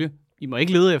efter olie, I må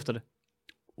ikke lede efter det.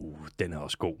 Den er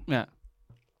også god. Ja.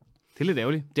 Det er lidt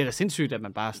ærgerligt. Det er da sindssygt, at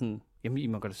man bare sådan, jamen I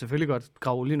må godt, selvfølgelig godt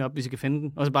grave olien op, hvis I kan finde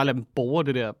den, og så bare lade dem bore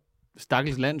det der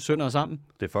stakkels land sønder og sammen.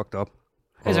 Det er fucked up.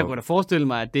 Altså jeg kunne da forestille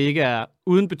mig, at det ikke er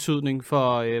uden betydning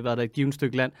for, hvad der er et givet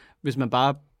stykke land, hvis man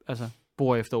bare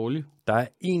borer efter olie. Der er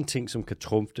én ting, som kan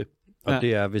trumfe det, og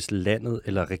det er, hvis landet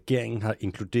eller regeringen har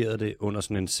inkluderet det under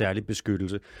sådan en særlig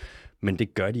beskyttelse. Men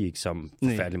det gør de ikke som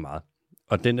forfærdelig meget.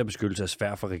 Og den der beskyttelse er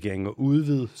svær for regeringen at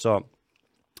udvide, så...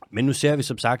 Men nu ser vi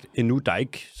som sagt endnu, der er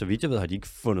ikke, så vidt jeg ved, har de ikke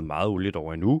fundet meget olie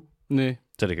over endnu. Nej.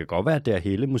 Så det kan godt være, at det er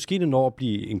hele. Måske det når at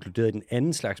blive inkluderet i den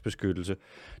anden slags beskyttelse.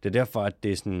 Det er derfor, at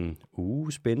det er sådan,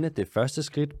 spændende, det er første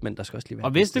skridt, men der skal også lige være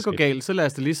og hvis det går galt, så lad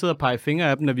os da lige sidde og pege fingre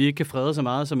af dem, når vi ikke kan frede så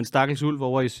meget som en stakkels ulv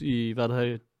over i hvad det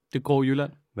hedder, det grå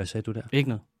Jylland. Hvad sagde du der? Ikke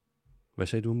noget. Hvad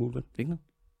sagde du om ulven? Ikke noget.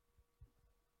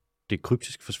 Det er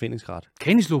kryptisk forsvindingsret.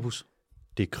 Canis lupus.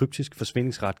 Det er kryptisk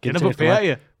forsvindingsret. Den er på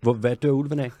ferie. Hvad dør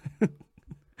ulven af?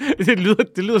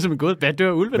 det lyder som en gåde. Hvad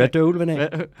dør ulven af? Hvad dør ulven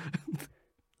af?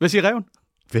 Hvad siger reven?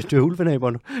 Hvad dør ulven af,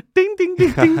 Bono? Ding, ding,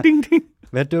 ding, ding, ding, ding.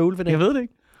 Hvad dør ulven af? Jeg ved det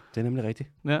ikke. Det er nemlig rigtigt.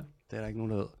 Ja. Det er der ikke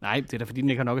nogen, der ved. Nej, det er da fordi, den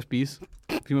ikke har nok at spise.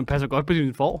 Fordi man passer godt på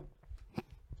sin får.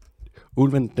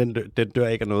 Ulven, den dør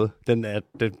ikke af noget. Det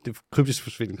er kryptisk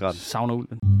forsvindingsret. Savner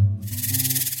ulven.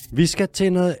 Vi skal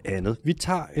til noget andet. Vi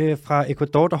tager fra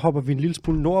Ecuador, der hopper vi en lille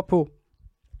smule nordpå.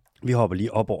 Vi hopper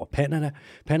lige op over Panama,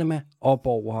 op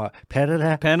over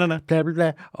Panama,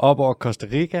 op over Costa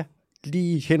Rica,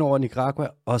 lige hen over Nicaragua,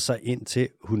 og så ind til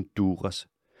Honduras.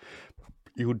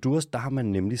 I Honduras, der har man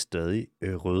nemlig stadig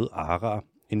røde araer.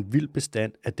 En vild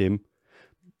bestand af dem.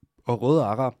 Og røde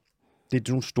araer, det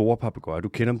er nogle store papegøjer. Du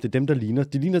kender dem. Det er dem, der ligner.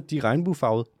 De er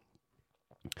regnbuefarvede.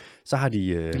 Så har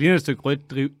de... Det ligner et stykke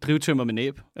rødt drivtømmer med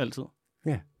næb, altid.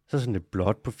 Ja, så sådan lidt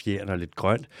blåt på fjerne og lidt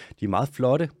grønt. De er meget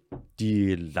flotte.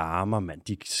 De larmer, mand.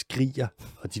 De skriger.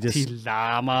 Og de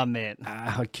larmer, mand.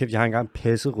 Hold kæft, jeg har engang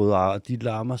passet røde araer, og de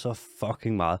larmer så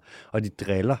fucking meget. Og de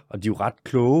driller, og de er jo ret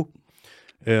kloge.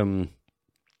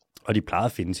 Og de plejer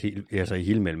at findes i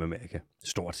hele Mellemamerika,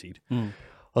 stort set.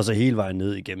 Og så hele vejen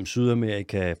ned igennem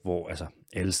Sydamerika, hvor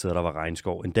alle steder, der var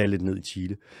regnskov, endda lidt ned i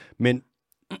Chile. Men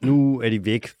nu er de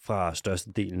væk fra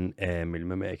størstedelen af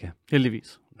Mellemamerika.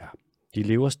 Heldigvis. Ja, de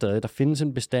lever stadig. Der findes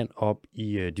en bestand op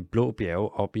i de blå bjerge,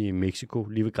 op i Mexico,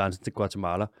 lige ved grænsen til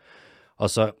Guatemala. Og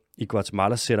så i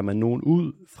Guatemala sætter man nogen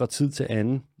ud fra tid til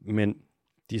anden, men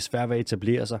de er svært ved at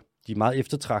etablere sig. De er meget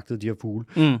eftertragtede, de her fugle.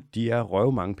 De er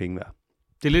røve mange penge værd.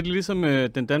 Det er lidt ligesom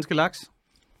den danske laks.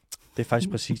 Det er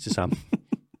faktisk præcis det samme.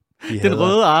 Den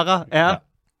røde ara er... Ja.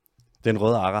 Den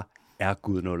røde ara er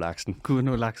Gudenålaksen.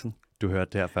 Gudenålaksen. Du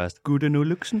hørte det her først.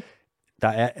 Gudenålaksen. Der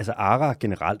er ara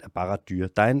generelt er bare ret dyre.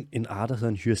 Der er en art, der hedder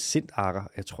en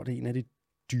hyacint-ara. Jeg tror, det er en af de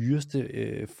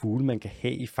dyreste fugle, man kan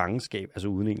have i fangenskab, altså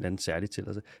uden en eller anden særlig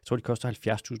tilladelse. Jeg tror, de koster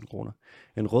 70.000 kroner.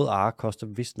 En rød ara koster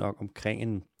vist nok omkring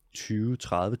en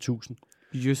 20-30.000.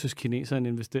 Jøsses kineser en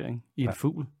investering i en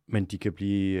fugl. Men de kan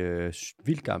blive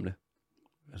vildt gamle.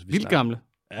 Altså, vildt gamle?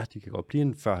 Ja, de kan godt blive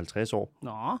en 40-50 år.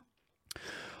 Nå.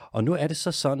 Og nu er det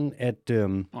så sådan, at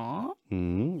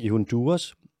i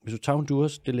Honduras, hvis du tager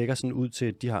Honduras, det ligger sådan ud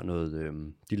til, de har noget,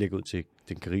 de ligger ud til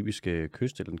den karibiske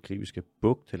kyst, eller den karibiske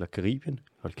bugt, eller Karibien,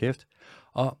 hold kæft.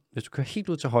 Og hvis du kører helt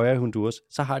ud til højre i Honduras,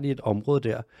 så har de et område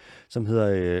der, som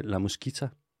hedder La Mosquita.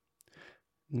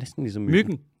 Næsten ligesom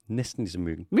myggen. Næsten ligesom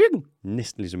myggen. Myggen?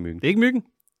 Næsten ligesom myggen. Det er ikke myggen?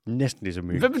 Næsten ligesom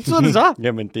myggen. Hvad betyder det så?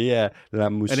 Jamen, det er La Er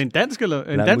det en dansk eller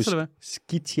hvad?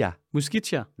 Mosquitia.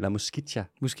 Mosquitia. La Mosquitia.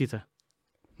 Mosquita.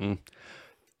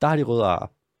 Der har de røde arer.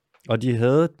 Og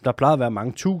der plejede at være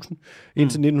mange tusind. Indtil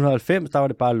 1990, der var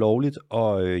det bare lovligt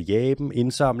at jage dem,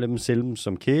 indsamle dem, sælge dem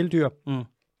som kæledyr.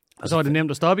 Og så var det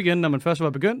nemt at stoppe igen, når man først var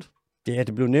begyndt. Ja,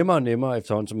 det blev nemmere og nemmere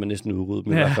efterhånden, som man næsten udryddede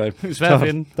dem i hvert fald. Svært at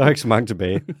finde. Der er ikke så mange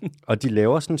tilbage. Og de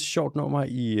laver sådan et sjovt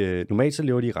nummer normalt så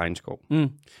lever de i regnskov.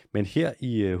 Men her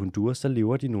i Honduras, der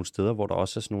lever de nogle steder, hvor der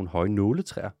også er sådan nogle høje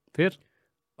nåletræer. Fedt.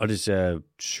 Og det ser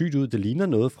sygt ud. Det ligner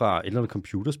noget fra et eller andet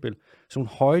computerspil. Sådan nogle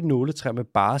høje nåletræer med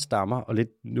bare stammer og lidt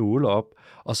nåle op.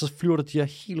 Og så flyver der de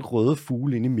her helt røde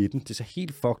fugle ind i midten. Det ser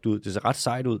helt fucked ud. Det ser ret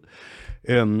sejt ud.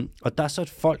 Og der er så et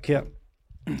folk her,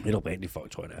 et oprindeligt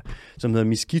folk, tror jeg det er, som hedder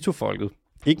Miskito-folket.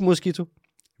 Ikke Mosquito,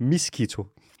 Miskito.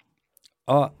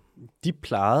 Og de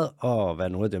plejede at være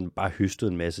nogle af dem, der bare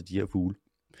høstede en masse af de her fugle.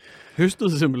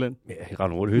 Høstede simpelthen? Ja, jeg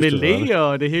render rundt høstede. Med læ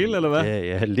og det hele, eller hvad?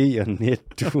 Ja, læ og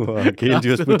net, og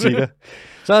kæledyrsbutikker.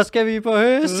 Så skal vi på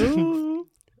høst!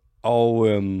 Og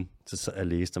så jeg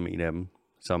læste om en af dem.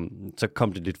 Så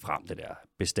kom det lidt frem, det der.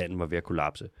 Bestanden var ved at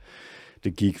kollapse.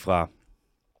 Det gik fra...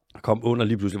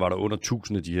 Lige pludselig var der under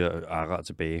 1000 af de her arer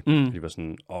tilbage. De var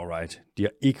sådan, alright, de har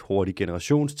ikke hurtig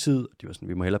generationstid. De var sådan,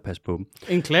 vi må hellere passe på dem.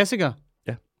 En klassiker.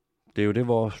 Ja, det er jo det,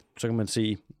 hvor så kan man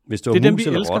se, hvis det var mus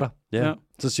eller rotter,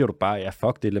 så siger du bare, ja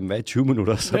fuck det, lad dem være i 20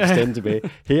 minutter, så er bestanden tilbage.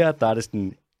 Her, der er det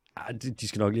sådan, de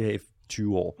skal nok lige have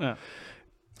 20 år. Ja.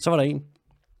 Så var der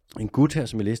en gut her,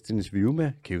 som jeg læste en interview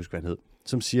med, kan jeg huske, hvad han hed,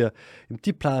 som siger, jamen,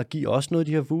 de plejer at give os noget,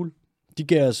 de her fugle. De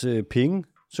gav os penge.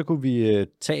 Så kunne vi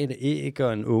tage et æg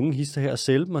og en unge hister her og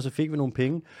sælge dem, og så fik vi nogle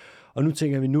penge. Og nu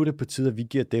tænker vi, nu er det på tide, at vi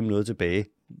giver dem noget tilbage.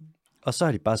 Og så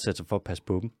har de bare sat sig for at passe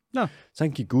på dem. Nå. Så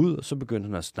han gik ud, og så begyndte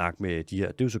han at snakke med de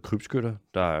her, det er jo så krybskytter,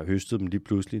 der høstede dem lige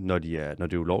pludselig, når det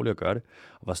er ulovligt at gøre det.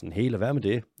 Og var sådan, helt lad være med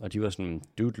det. Og de var sådan,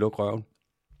 dude, luk røven.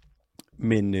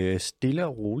 Men stille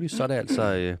og roligt, så er det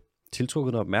altså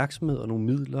tiltrukket noget opmærksomhed og nogle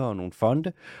midler og nogle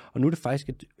fonde. Og nu er det faktisk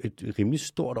et rimelig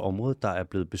stort område, der er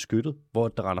blevet beskyttet, hvor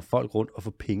der render folk rundt og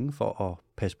får penge for at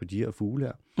passe på de her fugle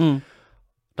her.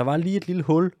 Der var lige et lille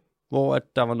hul, hvor at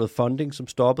der var noget funding, som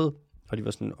stoppede, og de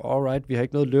var sådan, alright, vi har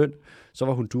ikke noget løn. Så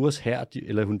var Honduras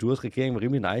regering var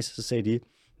rimelig nice, så sagde de,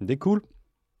 men det er cool.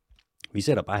 Vi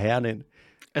sætter bare herren ind.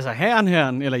 Altså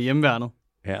herren eller hjemmeværnet?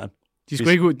 Herren. De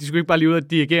skulle ikke bare lige ud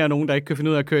og dirigere nogen, der ikke kan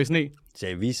finde ud af at køre i sne?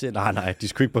 Sagde vi selv? Nej, de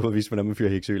skulle ikke bare vise, hvordan man fyrer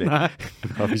heksøl af.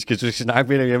 Og vi skal snakke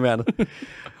med dem hjemmeværnet.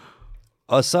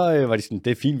 Og så var de sådan,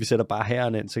 det er fint, vi sætter bare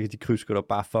herren ind, så kan de krybskytter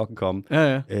bare fucking komme.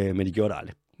 Ja. Men de gjorde det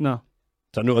aldrig. Nå.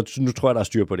 Så nu tror jeg, der er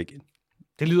styr på det igen.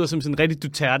 Det lyder som sådan en rigtig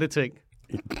Duterte-ting.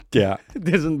 Ja.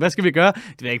 Det er sådan, hvad skal vi gøre?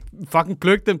 Det vil ikke fucking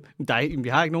plukke dem. Vi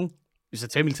har ikke nogen. Vi så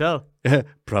tager militæret. Ja,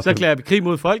 så klæder vi krig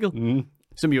mod folket.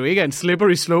 Som jo ikke er en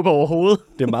slippery slope overhovedet.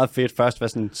 Det er meget fedt først.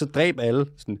 Sådan, så dræb alle.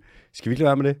 Sådan, skal vi ikke lade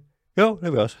være med det? Jo, det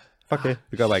vil vi også. Fuck det.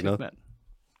 Vi gør bare ikke noget.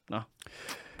 Nå.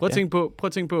 Prøv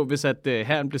at tænke på, hvis at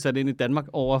herren blev sat ind i Danmark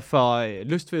over for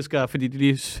lystfiskere, fordi de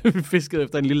lige fiskede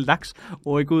efter en lille laks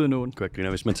over i Gudenåen. Kunne jeg grine,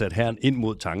 hvis man satte herren ind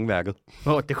mod Tangeværket.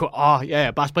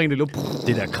 Bare springe det luft.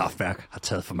 Det der kraftværk har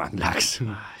taget for mange laks.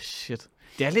 Shit.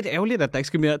 Det er lidt ærgerligt, at der ikke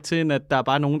skal mere til, end at der er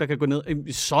bare nogen, der kan gå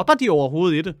ned. Sopper de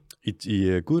overhovedet i det?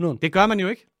 I Gudenåen? Det gør man jo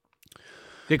ikke.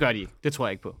 Det gør de ikke. Det tror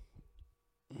jeg ikke på.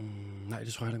 Nej,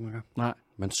 det tror jeg ikke, man gør. Nej.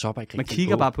 Man sopper ikke. Man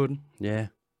kigger bare på den. Ja,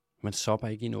 man sopper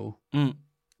ikke i en å.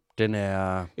 Den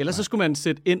er... Ellers så skulle man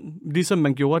sætte ind, ligesom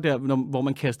man gjorde der, hvor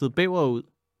man kastede bæver ud.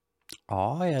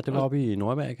 Ja, det var oppe i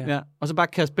Nordamerika. Ja, og så bare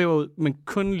kaste bæver ud, men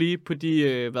kun lige på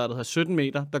de 17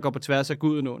 meter, der går på tværs af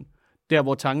Gudenåen. Der,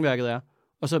 hvor tangværket er.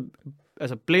 Og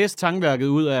så blæse tangværket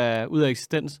ud af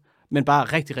eksistens, men bare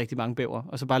rigtig, rigtig mange bæver.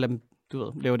 Og så bare lade dem,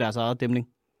 lave deres eget dæmning.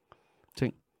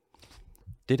 Ting.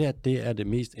 Det er det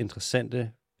mest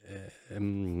interessante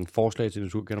forslag til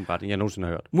naturgenopretning, jeg nogensinde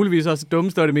har hørt. Muligvis også det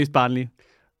dummeste og det mest barnlige.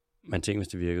 Man tænker, hvis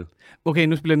det virkede. Okay,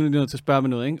 nu bliver jeg nødt til at spørge mig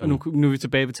noget, ikke? Og nu er vi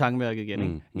tilbage ved tangværket igen.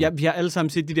 Ikke? Ja, vi har alle sammen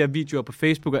set de der videoer på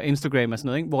Facebook og Instagram og sådan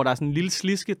noget, ikke? Hvor der er sådan en lille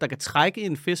sliske, der kan trække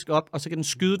en fisk op, og så kan den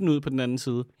skyde den ud på den anden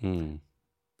side.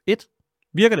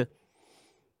 Virker det?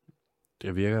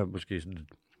 Det virker måske sådan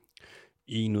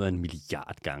 1 ud af 1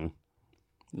 milliard gange.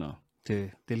 Nå,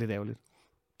 det er lidt ærgerligt.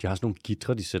 De har sådan nogle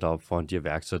gitre, de sætter op foran de her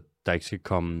værk, så der ikke skal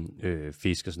komme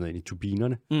fisk og sådan noget ind i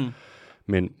turbinerne.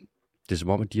 Men det er som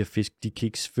om, at de her fisk, de kan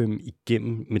ikke svømme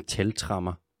igennem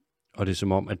metaltrammer. Og det er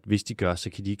som om, at hvis de gør, så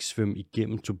kan de ikke svømme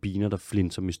igennem turbiner, der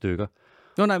flinser i stykker.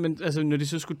 Nej, men altså, når de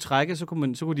så skulle trække, så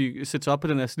kunne de sætte sig op på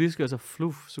den her sliske, og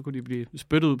så kunne de blive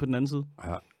spyttet ud på den anden side.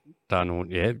 Ja, der er nogle...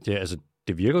 Ja, altså,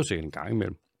 det virker jo sikkert en gang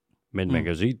imellem. Men man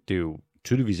kan jo se, det er jo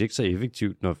tydeligvis ikke så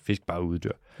effektivt, når fisk bare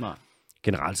uddør. Nej.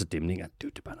 Generelt så dæmninger,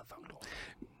 det er bare noget fucking lort.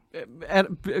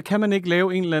 Kan man ikke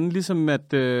lave en eller anden, ligesom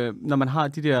at når man har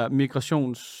de der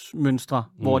migrationsmønstre,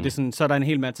 hvor det er sådan, så er der en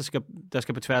hel masse, der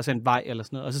skal på tværs af en vej eller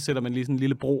sådan noget, og så sætter man lige sådan en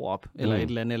lille bro op, eller et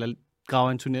eller andet, eller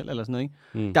graver en tunnel eller sådan noget,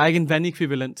 ikke? Der er ikke en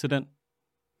vandekvivalent til den.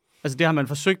 Altså det har man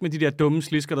forsøgt med de der dumme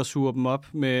slisker, der suger dem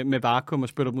op med vakuum og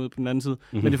spytter dem ud på den anden side,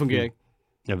 men det fungerer ikke.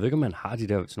 Jeg ved ikke, om man har de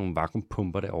der sådan nogle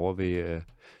vakuumpumper derovre ved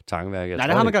tankeværket. Nej,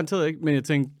 det har man garanteret ikke, men jeg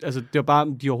tænkte, altså det var bare,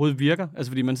 om de overhovedet virker.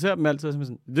 Altså fordi man ser dem altid som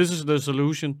sådan, this is the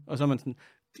solution, og så er man sådan,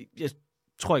 jeg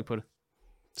tror ikke på det.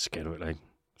 Skal du heller ikke.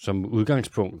 Som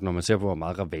udgangspunkt, når man ser på, hvor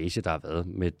meget ravage der har været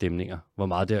med dæmninger, hvor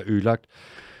meget det er ødelagt,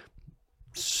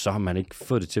 så har man ikke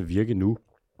fået det til at virke nu.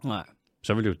 Nej.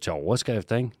 Så vil det jo tage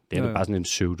overskrifter, ikke? Det er jo bare sådan en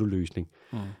pseudoløsning.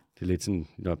 Det er lidt sådan,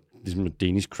 ligesom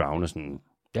Danish Crown er sådan,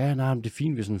 ja, nej, det er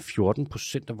fint, hvis sådan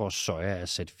 14% af vores soja er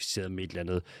certificeret med et eller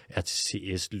andet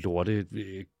RTCS-lorte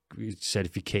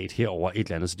certifikat herover et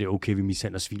eller andet, så det er okay, vi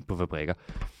mishandler svin på fabrikker.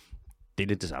 Det er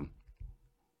lidt det samme.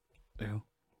 Jo.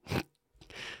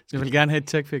 Jeg vil gerne have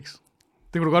et tech-fix.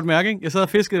 Det kunne du godt mærke, ikke? Jeg sad og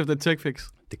fiskede efter et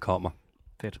tech-fix. Det kommer.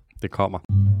 Fedt. Det kommer.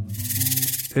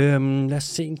 Lad os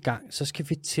se en gang, så skal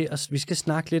vi skal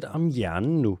snakke lidt om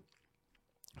hjernen nu.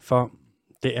 For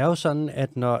det er jo sådan,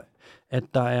 at når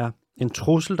der er en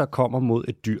trussel, der kommer mod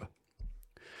et dyr,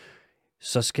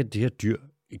 så skal det her dyr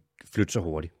flytte sig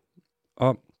hurtigt.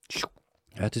 Og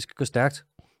ja, det skal gå stærkt.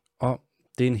 Og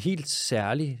det er en helt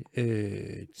særlig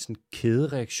sådan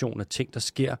kædereaktion af ting, der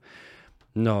sker,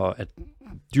 når at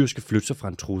dyr skal flytte sig fra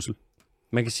en trussel.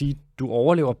 Man kan sige, at du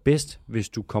overlever bedst, hvis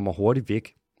du kommer hurtigt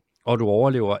væk. Og du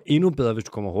overlever endnu bedre, hvis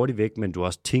du kommer hurtigt væk, men du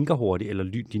også tænker hurtigt,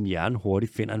 eller din hjerne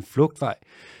hurtigt finder en flugtvej.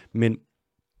 Men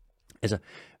altså,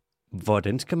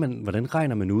 hvordan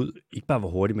regner man ud, ikke bare hvor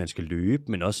hurtigt man skal løbe,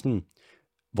 men også sådan,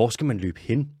 hvor skal man løbe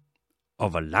hen, og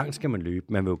hvor langt skal man løbe?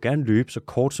 Man vil jo gerne løbe så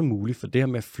kort som muligt, for det her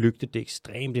med at flygte, det er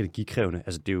ekstremt energikrævende.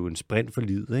 Altså, det er jo en sprint for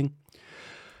livet, ikke?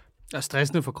 Og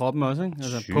stressende for kroppen også, ikke?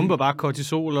 Altså, pumper bare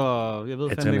kortisol, og jeg ved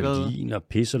fandme ikke hvad. Adrenalin og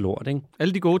pis og lort, ikke?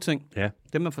 Alle de gode ting, ja.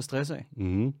 Dem man får stress af.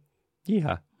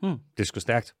 Ja, det skal gå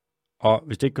stærkt. Og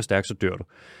hvis det ikke går stærkt, så dør du.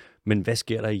 Men hvad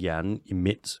sker der i hjernen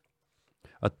imens?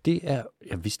 Og det er,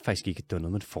 jeg vidste faktisk ikke, at det var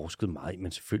noget, man forskede meget i,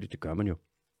 men selvfølgelig, det gør man jo.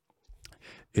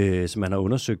 Så man har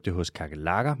undersøgt det hos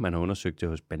kakelakker, man har undersøgt det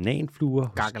hos bananfluer,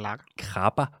 hos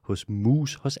krabber, hos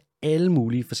mus, hos alle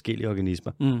mulige forskellige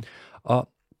organismer. Og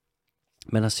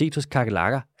man har set hos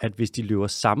kakelakker, at hvis de løber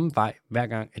samme vej, hver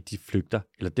gang at de flygter,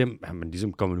 eller dem har man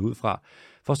ligesom kommet ud fra,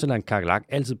 forestil dig en kakelak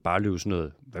altid bare løber sådan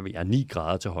noget, 9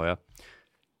 grader til højre.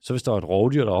 Så hvis der var et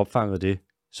rovdyr, der opfangede det,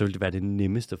 så ville det være det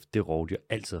nemmeste for det rovdyr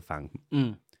altid at fange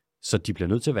dem. Så de bliver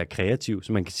nødt til at være kreative,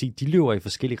 så man kan sige, at de løber i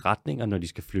forskellige retninger, når de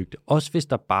skal flygte. Også hvis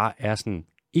der bare er sådan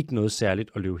ikke noget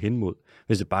særligt at løbe hen mod,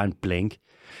 hvis det bare er en blank.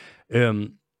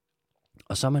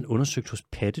 Og så har man undersøgt hos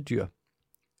pattedyr,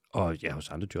 og ja, hos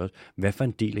andre dyr også, hvad for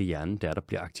en del af hjernen der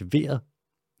bliver aktiveret,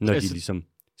 når de ligesom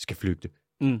skal flygte.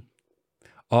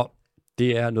 Og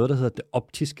det er noget, der hedder det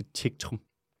optiske tektrum.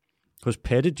 Hos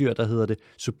pattedyr, der hedder det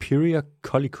superior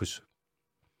collicus.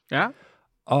 Ja,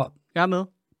 og jeg er med.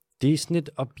 Det er sådan et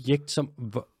objekt, som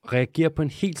reagerer på en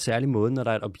helt særlig måde, når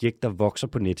der er et objekt, der vokser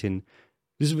på nethinden.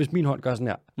 Ligesom hvis min hånd gør sådan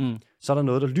her, så er der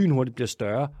noget, der lynhurtigt bliver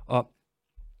større, og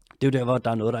det er jo der, hvor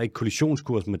der er noget, der er i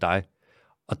kollisionskurs med dig.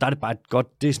 Og der er det bare et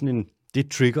godt,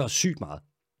 det trigger os sygt meget.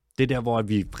 Det er der, hvor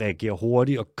vi reagerer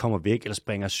hurtigt og kommer væk, eller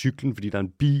springer af cyklen, fordi der er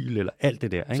en bil, eller alt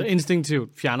det der. Ikke? Så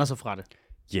instinktivt fjerner sig fra det.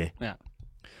 Yeah. Ja.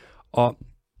 Og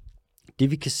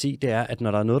det vi kan se, det er, at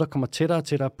når der er noget, der kommer tættere og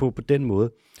tættere på den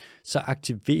måde, så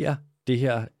aktiverer det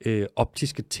her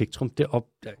optiske tektrum, det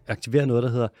aktiverer noget, der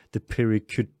hedder the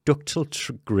periconductal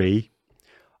gray,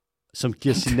 som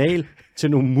giver signal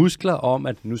til nogle muskler om,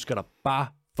 at nu skal der bare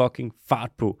fucking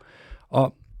fart på.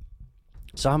 Og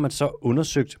så har man så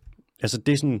undersøgt, altså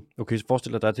det er sådan, okay, så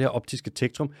forestil dig, der er det her optiske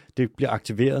tektrum, det bliver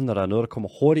aktiveret, når der er noget, der kommer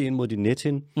hurtigt ind mod din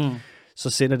nethinde. Så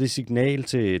sender det signal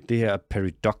til det her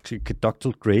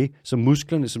periconductal gray,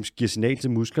 som giver signal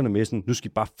til musklerne med sådan, nu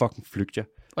skal I bare fucking flygte jer.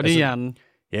 Og det er hjernen?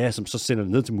 Ja, som så sender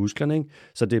det ned til musklerne, ikke?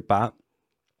 Så det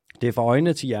er fra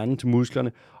øjnene til hjernen til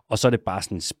musklerne, og så er det bare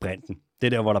sådan sprinten. Det er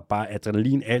der, hvor der bare er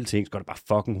adrenalin, alting, så går det bare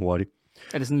fucking hurtigt.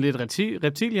 Er det sådan lidt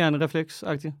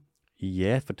reptilhjernerefleks-agtigt?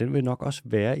 Ja, for den vil nok også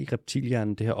være i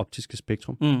reptilhjernen, det her optiske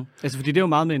spektrum. Altså, fordi det er jo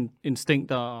meget med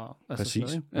instinkt og... Altså præcis,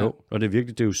 sådan, ja. Jo, og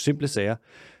det er jo simple sager.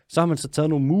 Så har man så taget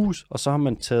nogle mus, og så har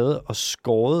man taget og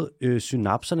skåret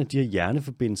synapserne, de her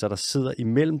hjerneforbindelser, der sidder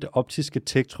imellem det optiske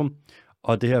tektrum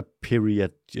og det her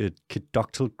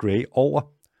periconductal gray over.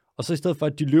 Og så i stedet for,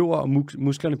 at de løber, og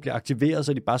musklerne bliver aktiveret,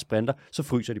 så de bare sprinter, så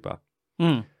fryser de bare.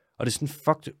 Og det er sådan en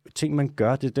fucked ting, man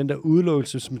gør. Det er den der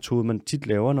udelukkelsesmetode, man tit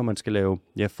laver, når man skal lave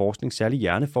forskning, særlig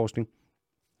hjerneforskning.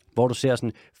 hvor du ser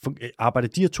sådan, arbejder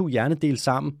de her 2 hjernedele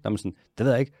sammen, der er man sådan, det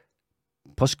ved jeg ikke,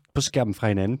 prøv at skære dem fra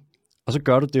hinanden, og så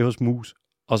gør du det hos mus,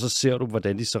 og så ser du,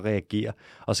 hvordan de så reagerer,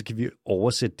 og så kan vi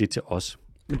oversætte det til os.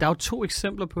 Men der er jo 2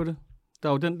 eksempler på det. Der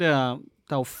er jo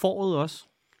der er jo fåret også.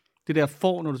 Det der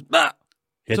får, når du...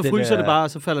 så fryser det bare,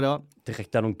 og så falder det om. Det er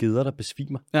rigtigt, der er nogle geder, der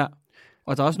besvimer. Ja,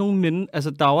 og der er også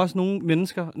nogle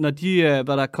mennesker, når de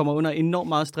der kommer under enormt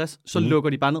meget stress, så lukker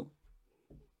de bare ned.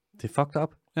 Det er fucked up.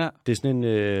 Ja. Det er sådan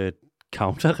en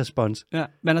counter-respons. Ja,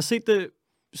 man har set det,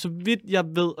 så vidt jeg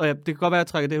ved, og det kan godt være, at jeg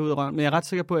trækker det her ud af røven, men jeg er ret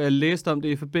sikker på, at jeg læste om det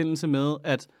i forbindelse med,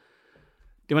 at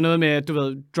det var noget med, du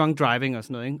ved, drunk driving og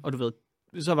sådan noget, ikke? Og du ved,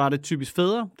 så var det typisk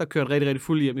fædre, der kørte rigtig, rigtig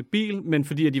fulde hjem i bil, men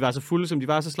fordi at de var så fulde, som de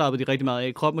var, så slappede de rigtig meget af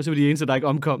i kroppen, og så var de eneste, der ikke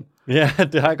omkom. Ja,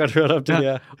 det har jeg godt hørt om, det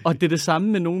der. Og det er det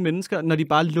samme med nogle mennesker, når de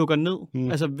bare lukker ned.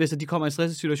 Altså, hvis de kommer i en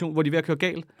stresset situation, hvor de er ved at køre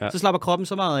galt, så slapper kroppen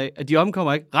så meget af, at de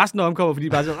omkommer ikke. Resten omkommer, fordi de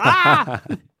bare siger,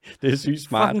 det er sygt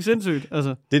smart. Fucking sindssygt,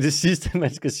 altså. Det er det sidste,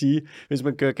 man skal sige, hvis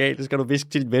man kører galt. Så skal du viske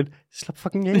til din ven, slap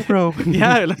fucking af, bro.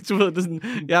 Ja, eller du ved, det er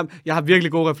sådan, jeg har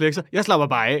virkelig gode reflekser. Jeg slapper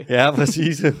bare af. Ja,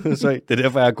 præcis. Så det er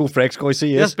derfor, jeg har god frag-score i CS.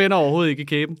 Jeg spænder overhovedet ikke i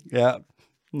kæben. Ja.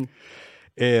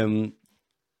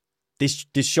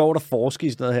 Det er sjovt at forske i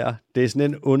sådan noget her. Det er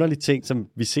sådan en underlig ting, som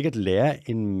vi sikkert lærer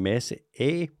en masse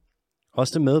af.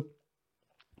 Også det med,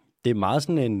 det er meget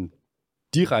sådan en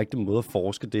direkte måde at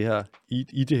forske det her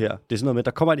i det her. Det er sådan noget med,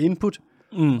 der kommer et input,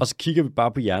 og så kigger vi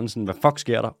bare på hjernen, sådan, hvad fuck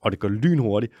sker der? Og det går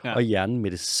lynhurtigt, og hjernen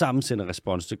med det samme sender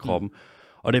respons til kroppen.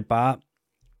 Og det er bare,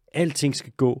 alting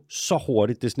skal gå så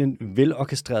hurtigt. Det er sådan en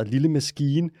velorkestreret lille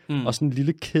maskine, og sådan en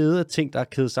lille kæde af ting, der er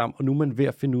kædet sammen, og nu er man ved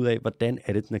at finde ud af, hvordan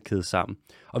er det, den er kædet sammen.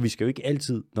 Og vi skal jo ikke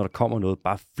altid, når der kommer noget,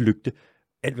 bare flygte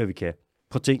alt, hvad vi kan.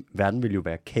 Prøv at tænke, verden ville jo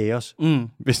være kaos,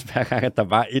 hvis hver gang, at der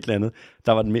var et eller andet,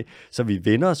 der var den med. Så vi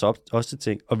vender os op også til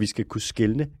ting, og vi skal kunne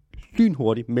skelne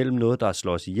lynhurtigt mellem noget, der er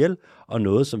slås ihjel, og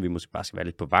noget, som vi måske bare skal være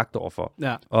lidt på vagt overfor.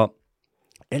 Ja. Og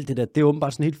alt det der, det er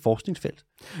åbenbart sådan et helt forskningsfelt.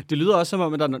 Det lyder også som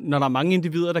om, at når der er mange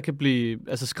individer, der kan blive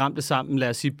skræmte sammen, lad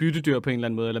os sige byttedyr på en eller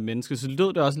anden måde, eller mennesker, så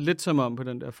lyder det også lidt som om på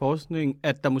den der forskning,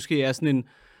 at der måske er sådan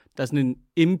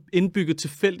en indbygget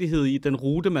tilfældighed i den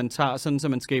rute, man tager, sådan så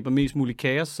man skaber mest mulig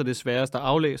kaos, så det er sværest at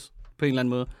aflæse på en eller anden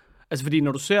måde. Altså fordi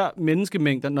når du ser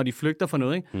menneskemængder, når de flygter fra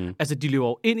noget, ikke? Altså de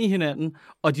løber ind i hinanden,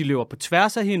 og de løber på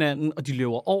tværs af hinanden, og de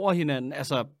løber over hinanden.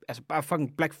 Altså bare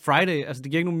fucking Black Friday, altså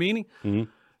det giver ikke nogen mening.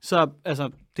 Så altså,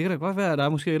 det kan da godt være, at der er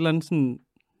måske et eller andet sådan...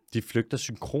 De flygter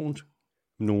synkront.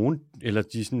 Nogen, eller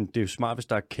det er jo smart, hvis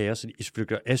der er kaos, så de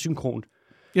flygter asynkront.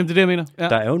 Jamen, det er det, jeg mener. Ja.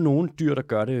 Der er jo nogle dyr, der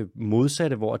gør det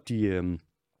modsatte, hvor de...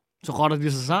 Så rotter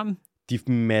de sig sammen? De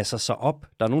masser sig op.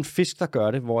 Der er nogle fisk, der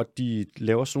gør det, hvor de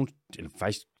laver sådan nogle... Eller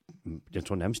faktisk, jeg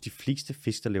tror nærmest de fleste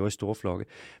fisk, der lever i store flokke.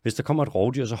 Hvis der kommer et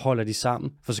rovdyr, så holder de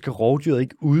sammen. For så kan rovdyret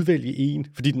ikke udvælge en,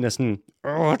 fordi den er sådan,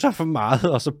 der er for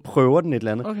meget, og så prøver den et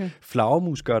eller andet. Okay.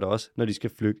 Flagermus gør det også, når de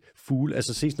skal flygte. Fugle,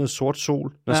 altså se sådan noget sort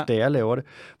sol, når stære laver det.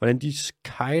 Hvordan de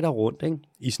kajter rundt, ikke?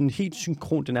 I sådan helt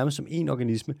synkron, det er nærmest som en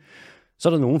organisme. Så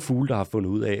er der nogle fugle, der har fundet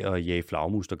ud af at jage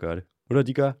flagermus, der gør det. Ved du, hvad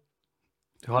de gør?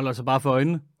 Det holder sig bare for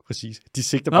øjnene. Præcis. De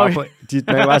sigter bare på, man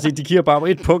kan bare sige, de kigger bare på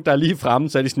et punkt, der er lige fremme,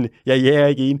 så er de sådan, jeg jager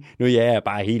ikke en, nu jager jeg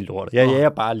bare helt lort. Jeg jager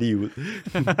bare lige ud.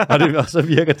 Og så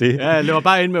virker det. Ja, jeg løber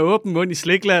bare ind med åben mund i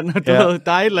slikland, og der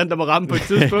er et eller andet, der må ramme på et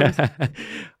tidspunkt.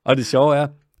 Og det sjove er,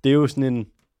 det er jo sådan en,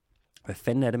 hvad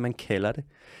fanden er det, man kalder det?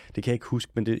 Det kan jeg ikke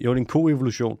huske, men det er en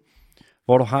koevolution,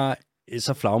 hvor du har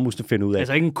så flagermusene finder ud af.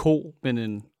 Altså ikke en ko, men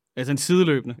en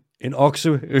sideløbende. En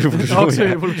okse-evolution. En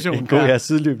okse-evolution. En god,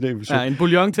 sideløbende evolution. Ja, en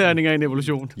bouillon-terning af en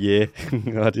evolution. Ja,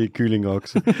 og det er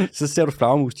kyllingokse. Så ser du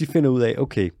flagermus, de finder ud af,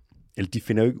 okay, eller de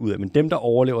finder jo ikke ud af, men dem, der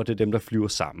overlever, det er dem, der flyver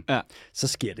sammen. Ja. Så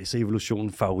sker det, så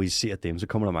evolutionen favoriserer dem, så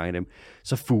kommer der mange af dem.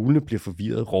 Så fuglene bliver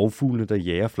forvirret, rovfuglene, der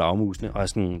jager flagermusene, og er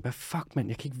sådan, hvad fuck, mand,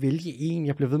 jeg kan ikke vælge en,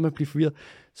 jeg bliver ved med at blive forvirret.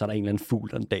 Så er der en eller anden fugl,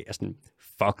 der en dag er sådan,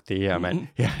 fuck det her, mand.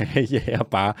 Jeg jager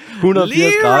bare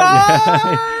 180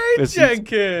 grader.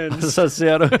 Jenkins! Og så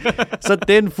ser du, så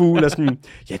den fugl er sådan,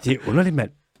 ja, det er underligt, mand.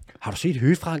 Har du set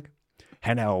Høgefrank?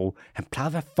 Han plejede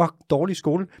at være fuck dårlig i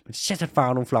skolen, men shit, han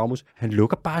fanger nogle flagermus. Han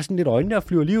lukker bare sådan lidt øjnene og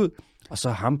flyver lige ud. Og så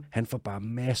han får bare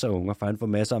masser af unger, for han får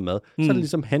masser af mad. Så er det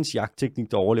ligesom hans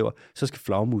jagtteknik, der overlever. Så skal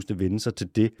flagermusene vende sig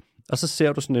til det. Og så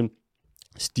ser du sådan en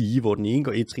stige, hvor den ene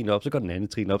går et trin op, så går den anden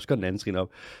trin op, så går den anden trin op.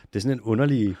 Det er sådan en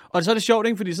underlig... Og så er det sjovt,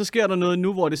 ikke? Fordi så sker der noget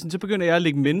nu, hvor det sådan, så begynder jeg at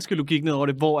lægge menneskelogik ned over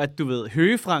det, hvor at, du ved,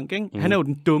 Høgefrank, ikke? Han er jo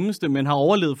den dummeste, men har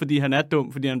overlevet, fordi han er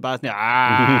dum, fordi han bare sådan,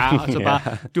 og så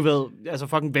bare, du ved, altså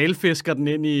fucking valfisker den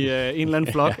ind i en eller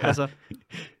anden flok, altså.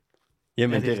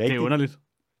 Jamen, det er rigtigt. Det er underligt.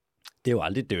 Det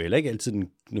er jo heller ikke altid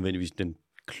nødvendigvis den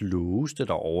klogeste,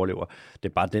 der overlever. Det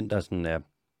er bare den, der sådan er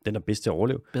den, der er bedst til at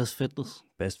overleve. Best fitness.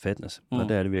 Best fitness, og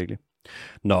det er det virkelig.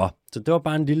 Nå, så det var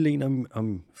bare en lille en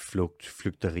om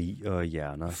flugteri og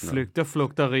hjerner. Og sådan noget.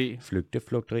 Flugteri.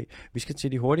 Flugteri. Vi skal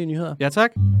til de hurtige nyheder. Ja,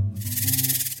 tak.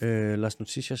 Las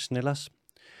noticias snellers.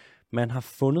 Man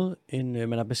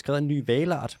har beskrevet en ny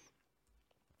hvalart.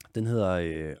 Den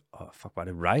hedder, var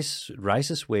det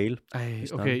Rice's Whale? Ej,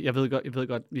 okay, jeg ved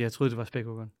godt. Jeg troede, det var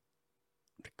spækhuggeren.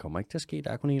 Det kommer ikke til at ske.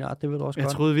 Der er kun en art, det ved du også Jeg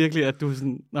godt. troede virkelig, at du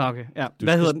sådan... Nå, okay. Ja.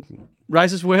 Hvad hedder den?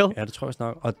 Rice's Whale? Ja, det tror jeg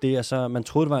nok. Og det er så, man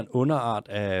troede, det var en underart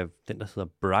af den, der hedder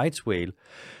Bright's Whale.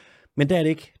 Men det er det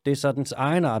ikke. Det er så dens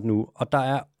egen art nu, og der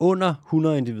er under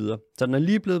 100 individer. Så den er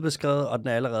lige blevet beskrevet, og den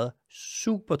er allerede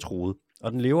super truet.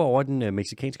 Og den lever over den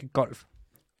mexikanske golf,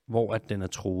 hvor at den er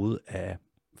truet af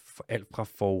alt fra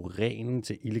forurening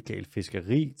til illegal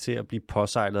fiskeri til at blive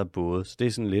påsejlet af både. Så det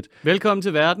er sådan lidt... Velkommen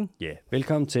til verden. Ja,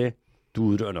 velkommen til. Du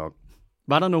uddør nok.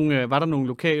 Var der nogle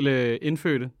lokale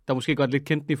indfødte, der måske godt lidt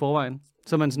kendte den i forvejen?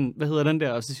 Så er man sådan, hvad hedder den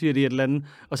der? Og så siger de et eller andet,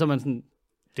 og så er man sådan,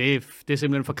 det er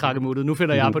simpelthen for krakkemuttet. Nu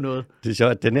finder jeg på noget. Det er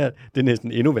sjovt, at den her, det er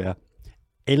næsten endnu værre.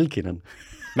 Alle kender den.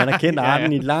 Man har kendt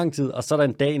arten i lang tid, og så er der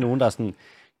en dag nogen, der er sådan,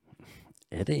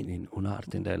 er det egentlig en underart,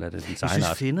 den der, eller er det den Jeg egen synes,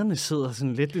 art? finnerne sidder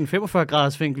sådan lidt i en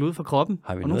 45-graders vinkel ude fra kroppen.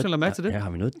 Har vi og nogen mærke til det? Ja,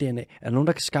 har vi noget DNA? Er der nogen,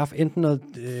 der kan skaffe enten noget,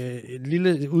 et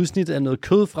lille udsnit af noget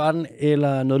kød fra den,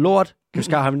 eller noget lort?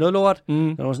 Har vi noget lort? Der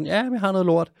er nogen sådan, ja, vi har noget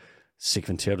lort.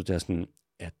 Sekventerer du der sådan,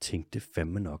 jeg tænkte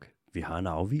fandme nok, vi har en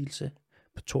afvigelse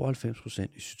på 92%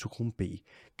 i cytokrom B.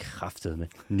 Kraftedeme.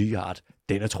 Ny art.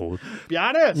 Den er troet.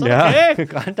 Bjarne, så er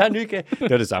det okay. Der er ny kage. Det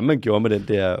var det samme, man gjorde med den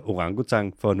der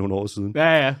orangutang for nogle år siden.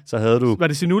 Ja. Så havde du... Var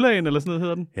det Sinulaen, eller sådan noget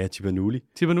hedder den? Ja, Tipanuli.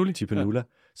 Tipanuli. Ja.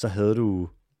 Så havde du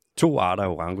 2 arter af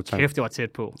orangutang. Kæft, det var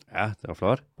tæt på. Ja, det var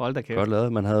flot. Hold da kæft. Godt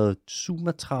lavet. Man havde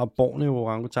Sumatra og Borneo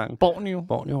orangutang.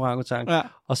 Borneo orangutang. Ja.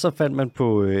 Og så fandt man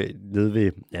på nede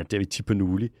ved, der ved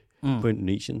Tipanuli på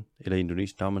Indonesien,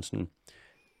 der var man sådan,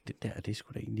 det er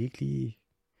sgu da egentlig ikke lige...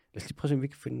 Lad os lige prøve at se, om vi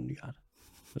kan finde en ny art.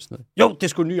 Sådan noget. Jo, det er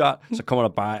sgu en ny art. Så kommer der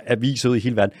bare aviser ud i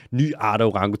hele verden. Ny art af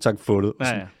orangutang fundet.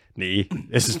 Ja. Nej,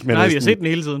 jeg synes, Nej, vi har set den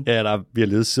hele tiden. Ja, vi har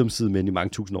levet side om side med den i mange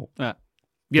tusind år. Ja.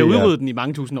 Vi har udryddet den i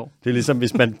mange tusind år. Det er ligesom,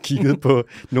 hvis man kiggede på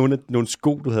nogle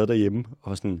sko, du havde derhjemme,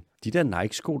 og sådan, de der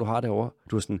Nike-sko, du har derovre,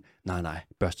 du er sådan, nej,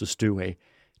 børstet støv af.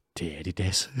 Det er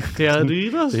Adidas. Det er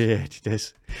Adidas? Det er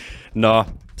Adidas. Nå,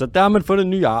 så der har man fundet en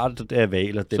ny art af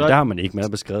valer. Der har man ikke, man har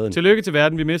beskrevet en. Tillykke til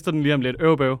verden, vi mister den lige om lidt.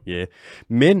 Øvbøv. Ja, yeah.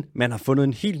 Men man har fundet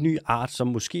en helt ny art, som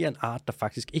måske er en art, der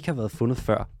faktisk ikke har været fundet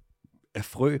før, af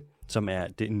frø, som er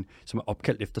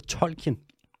opkaldt efter Tolkien.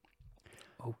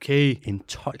 Okay. En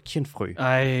Tolkien-frø.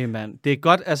 Ej, mand. Det er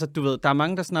godt, altså du ved, der er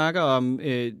mange, der snakker om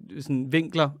sådan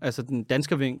vinkler, altså den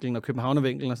danske vinkel og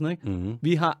københavnervinklen og sådan, ikke? Mm-hmm.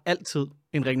 Vi har altid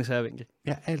en Ringenes Herre-vinkel.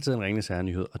 Ja, altid en Ringenes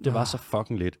Herre-nyhed, og det var så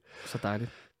fucking lidt. Så dejligt.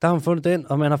 Der har man fundet den,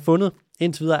 og man har fundet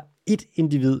indtil videre et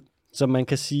individ, som man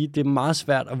kan sige, det er meget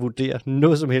svært at vurdere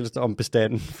noget som helst om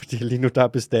bestanden, fordi lige nu der er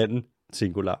bestanden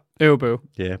singular. Øvbøv.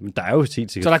 Ja, men der er jo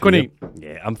helt sikkert Så der er kun én?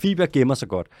 Ja, amfibier gemmer sig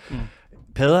godt.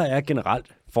 Padder er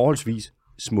generelt forholdsvis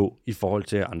små i forhold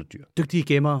til andre dyr. Dygtige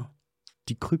gemmere.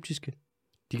 De er kryptiske.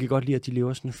 De kan godt lide, at de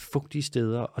lever sådan fugtige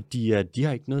steder, og de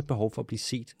har ikke noget behov for at blive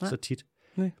set så tit.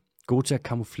 Nej. Gode til at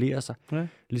kamuflere sig. Nej.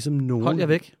 Ligesom nogen... Hold jer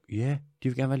væk. Ja, de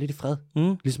vil gerne være lidt i fred.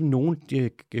 Mm. Ligesom nogle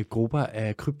grupper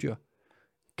af krybdyr.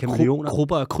 Kameleoner.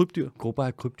 Grupper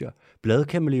af krybdyr.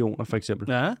 Bladkameleoner for eksempel.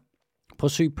 Ja. Prøv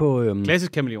at søge på...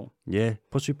 Klassisk kameleon. Ja,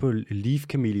 prøv at søge på leaf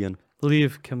chameleon.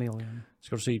 Leaf chameleon.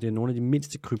 Skal du se, det er nogle af de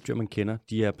mindste krybdyr, man kender.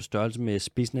 De er på størrelse med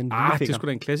spidsen af en lillefinger. Det er sgu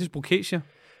da en klassisk brocasia.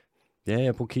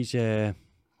 Ja, brocasia.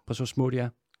 Prøv så små de er.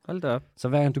 Hold da op. Så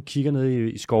hver gang du kigger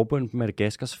ned i skovbunden på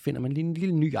Madagaskar, så finder man lige en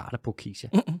lille ny art af brocasia.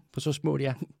 Prøv så små de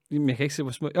er. Jamen, jeg kan ikke se,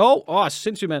 hvor små...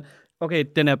 sindssygt, mand. Okay,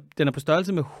 den er på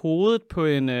størrelse med hovedet på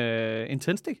en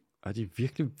tændstik. Og de er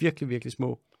virkelig, virkelig, virkelig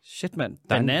små. Shit, mand.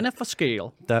 Banana for scale.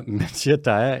 Man siger,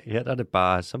 der er det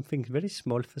bare something very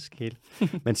small for scale.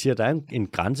 Man siger, der er en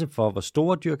grænse for, hvor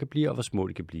store dyr kan blive, og hvor små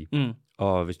de kan blive. Mm.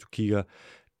 Og hvis du kigger,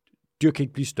 dyr kan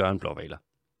ikke blive større end blåhvaler.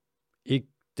 Det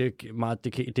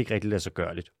er ikke rigtig lade sig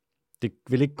gørligt. Det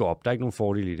vil ikke gå op. Der er ikke nogen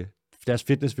fordel i det. Deres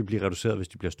fitness vil blive reduceret, hvis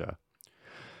de bliver større.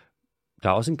 Der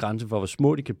er også en grænse for, hvor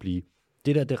små de kan blive.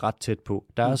 Det er ret tæt på.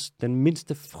 Der er også den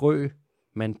mindste frø,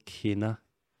 man kender.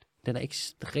 Den er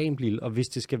ekstremt lille, og hvis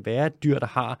det skal være et dyr, der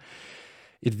har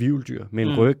et hvirveldyr med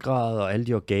en ryggrad og alle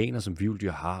de organer, som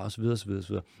hvirveldyr har, osv.,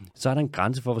 så er der en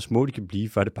grænse for, hvor små de kan blive,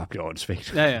 før det bare bliver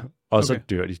åndssvagt. Ja. Okay. Og så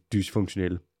dør de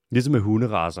dysfunktionelle. Ligesom med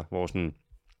hunderacer, hvor sådan,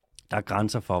 der er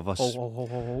grænser for,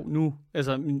 hvor... Nu,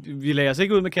 altså, vi lægger os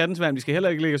ikke ud med kattens værn, vi skal heller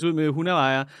ikke lægge os ud med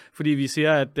hundeejere, fordi vi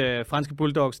ser, at franske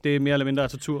bulldogs, det er mere eller mindre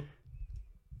tortur.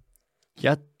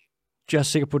 Jeg er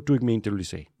sikker på, at du ikke mente det, du lige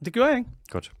sagde. Det gør jeg ikke.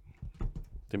 Godt.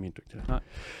 Det mente du ikke. Det. Nej.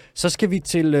 Så skal vi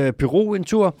til Peru en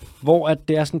tur, hvor at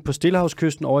det er sådan på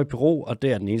Stillehavskysten over i Peru, og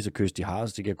det er den eneste kyst, de har,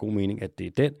 så det giver god mening, at det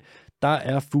er den. Der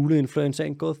er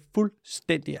fugleinfluenzaen gået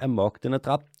fuldstændig amok. Den har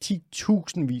dræbt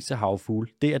 10.000 vis af havfugle.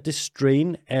 Det er det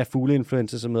strain af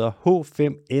fugleinfluenza, som hedder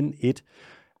H5N1.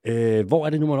 Hvor er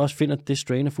det nu, man også finder det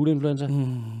strain af fugleinfluenza?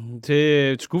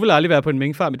 Det skulle vel aldrig være på en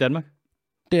minkfarm i Danmark?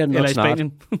 Det er den nok Eller i snart.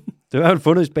 Spanien? Det er i hvert fald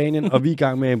fundet i Spanien, og vi er i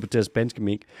gang med at importere spanske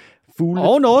mink. Fugle...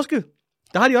 Og norske.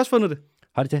 Der har de også fundet det.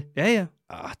 Har de det? Ja.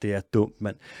 Det er dumt,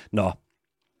 mand. Nå.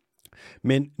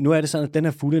 Men nu er det sådan, at den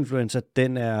her fugleinfluenza,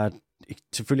 den er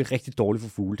selvfølgelig rigtig dårlig for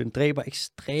fugle. Den dræber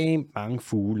ekstremt mange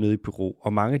fugle nede i Peru,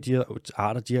 og mange af de her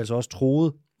arter, de er altså også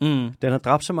truet. Den har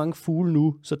dræbt så mange fugle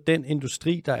nu, så den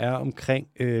industri, der er omkring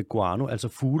guano, altså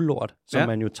fuglelort, som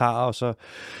man jo tager, og så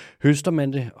høster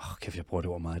man det. Kæft, jeg bruger det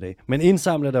over meget i dag. Men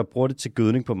indsamler det og bruger det til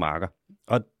gødning på marker.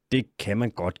 Og det kan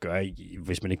man godt gøre,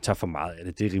 hvis man ikke tager for meget af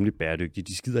det. Det er rimelig bæredygtigt.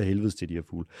 De skider helvedes til de her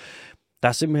fugle. Der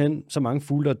er simpelthen så mange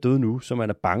fugle, der er døde nu, så man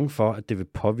er bange for, at det vil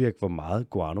påvirke, hvor meget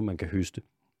guano man kan høste.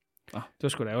 Det var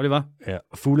sgu da ærgerligt, hva'? Ja,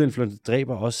 og fugleinfluenza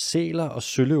dræber også sæler og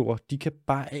søløver. De kan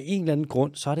bare af en eller anden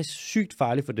grund, så er det sygt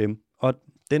farligt for dem. Og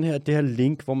det her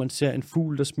link, hvor man ser en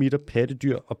fugl, der smitter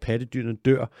pattedyr, og pattedyrene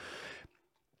dør,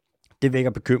 det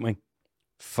vækker bekymring,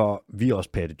 for vi er også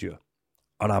pattedyr.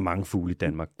 Og der er mange fugle i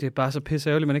Danmark. Det er bare så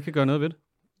pisseærgerligt, man ikke kan gøre noget ved det.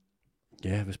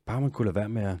 Ja, hvis bare man kunne lade være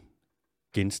med at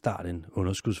genstarte en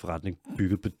underskudsforretning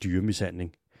bygget på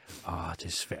dyremishandling. Det er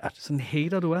svært. Sådan en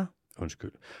hater, du er.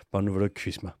 Undskyld. Bare nu vil du ikke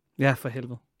quizze mig. Ja, for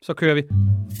helvede. Så kører vi.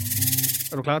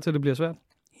 Er du klar til, at det bliver svært?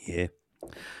 Ja. Yeah.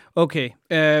 Okay.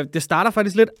 Det starter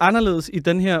faktisk lidt anderledes i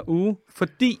den her uge,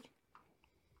 fordi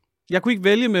jeg kunne ikke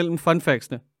vælge mellem fun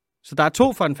factsene. Så der er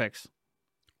 2 fun facts.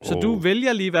 Så du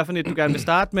vælger lige, hvad for et du gerne vil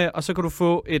starte med, og så kan du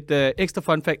få et ekstra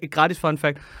fun fact, et gratis fun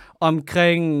fact,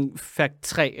 omkring fact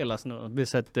 3 eller sådan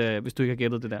noget, hvis du ikke har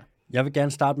gættet det der. Jeg vil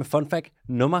gerne starte med fun fact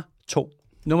nummer 2.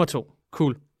 Nummer 2.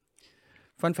 Cool.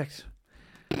 Fun fact.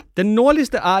 Den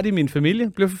nordligste art i min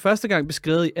familie blev for første gang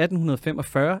beskrevet i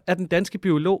 1845 af den danske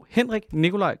biolog Henrik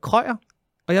Nikolaj Krøyer,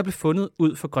 og jeg blev fundet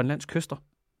ud for Grønlands kyster.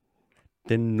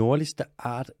 Den nordligste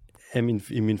art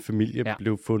i min familie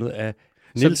blev fundet af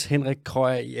Niels Henrik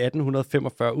Krøyer i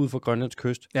 1845 ud for Grønlands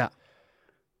kyst. Ja.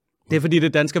 Det er fordi, det er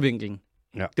danskervinkelen.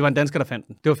 Ja. Det var en dansker, der fandt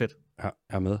den. Det var fedt. Ja, jeg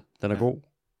er med. Den er god.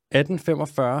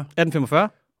 1845. 1845.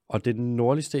 Og det er den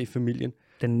nordligste i familien.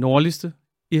 Den nordligste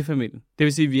i familien. Det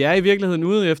vil sige, at vi er i virkeligheden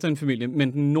ude efter en familie,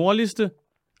 men den nordligste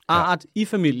art i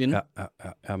familien. Ja,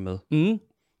 jeg er med.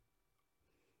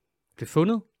 Blev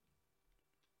fundet.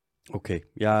 Okay.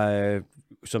 Jeg er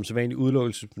som sædvanlig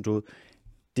udelukkelsesmetode.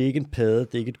 Det er ikke en padde,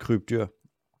 det er ikke et krybdyr.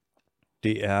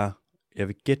 Det er, jeg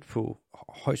vil gætte på,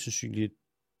 højst sandsynligt,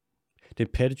 det er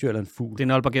et pattedyr eller en fugl. Det er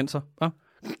en aalborgenser. Ja.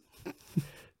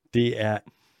 Det er,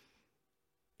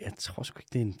 jeg tror sgu ikke,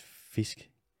 det er en fisk.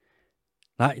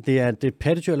 Nej, det er et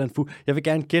pattedyr eller en fugl. Jeg vil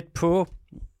gerne gætte på,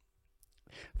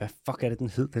 hvad fuck er det, den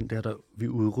hed, den der vi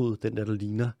udryddede, den der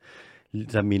ligner,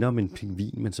 der minder om en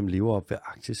pingvin, men som lever op ved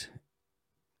Arktis.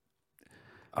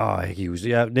 Jeg kan ikke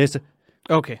huske. Næste.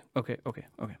 Okay.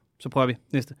 Så prøver vi.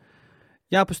 Næste.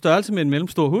 Jeg er på størrelse med en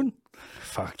mellemstor hund.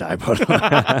 Fuck dig, Potter.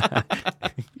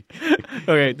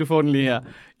 Okay, du får den lige her.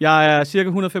 Jeg er cirka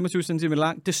 125 cm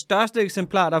lang. Det største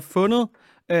eksemplar, der er fundet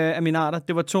af mine arter,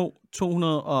 det var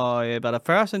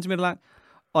 240 cm lang.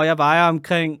 Og jeg vejer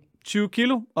omkring 20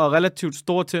 kilo og relativt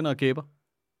store tænder og gæber.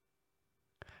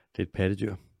 Det er et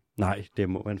pattedyr. Nej, det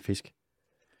må være en fisk.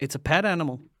 It's a pet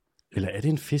animal. Eller er det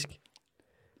en fisk?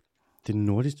 Det er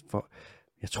nordligst for...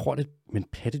 Jeg tror, det er en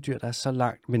pattedyr, der er så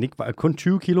langt, men ikke var kun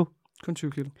 20 kilo. Kun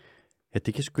 20 kilo. Ja,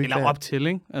 det kan sgu ikke eller være... op til,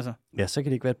 ikke? Altså. Ja, så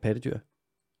kan det ikke være et pattedyr.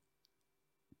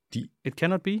 It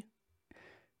cannot be.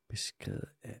 Beskrevet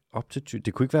af op til 20...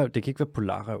 Det kan ikke være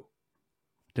polarræv.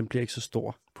 Den bliver ikke så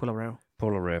stor.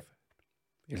 Polarræv.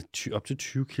 Eller op til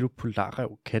 20 kilo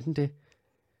polarræv. Kan den det?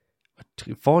 Og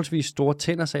forholdsvis store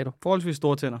tænder, sagde du? Forholdsvis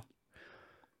store tænder.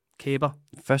 Kæber.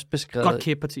 Først beskrevet... Godt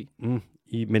kæbeparti.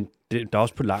 Men der er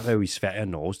også polarræv i Sverige og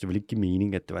Norge, så det vil ikke give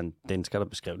mening, at det var en dansker, der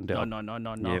beskrev den der.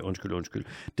 Nå. Ja, undskyld.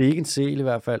 Det er ikke en sæl i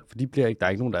hvert fald, for der er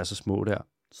ikke nogen, der er så små der.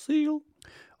 Seal.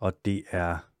 Og det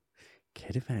er...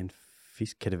 Kan det være en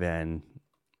fisk? Kan det være en...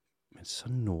 Men så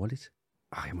nordligt?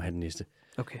 Jeg må have den næste.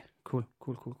 Okay, cool.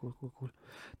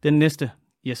 Den næste,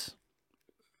 yes.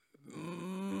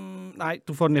 Nej,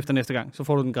 du får den efter næste gang. Så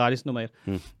får du den gratis nummer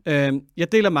 1.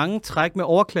 Jeg deler mange træk med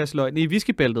overklasseløjtene i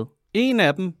whiskybæltet. En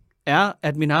af dem er,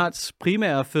 at min arts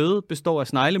primære føde består af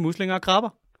snegle, muslinger og krabber.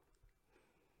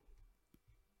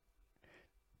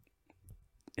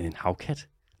 En havkat?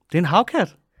 Det er en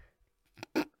havkat.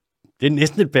 Det er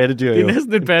næsten et pattedyr, jo. Det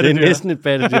er næsten et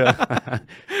pattedyr.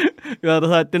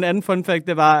 Den anden fun fact,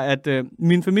 det var, at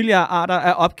mine familiearter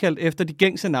er opkaldt efter de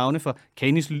gængse navne for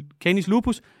Canis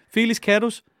lupus, Felis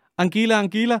catus,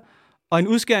 Anguilla og en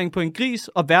udskæring på en gris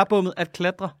og værbummet at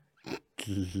klatre.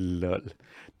 Lol.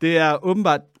 Det er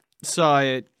åbenbart,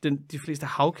 så de fleste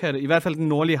havkatte, i hvert fald den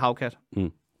nordlige havkat,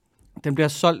 den bliver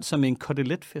solgt som en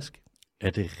koteletfisk. Er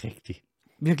det rigtigt?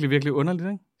 Virkelig, virkelig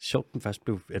underligt, ikke? Sjovt,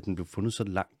 at den blev fundet så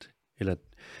langt. Eller...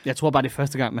 Jeg tror bare, det er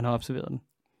første gang, man har observeret den.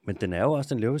 Men den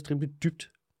lever vist rimelig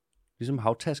dybt. Ligesom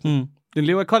havtasken. Den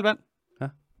lever i koldt vand. Ja,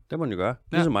 det må den jo gøre.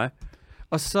 Ligesom mig.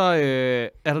 Og så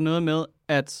er der noget med,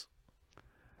 at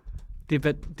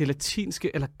det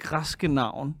latinske eller græske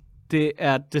navn, det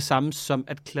er det samme som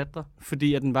at klatre,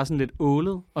 fordi at den var sådan lidt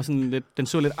ålet, og sådan lidt, den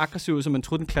så lidt aggressiv ud, så man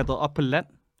troede, den klatrede op på land.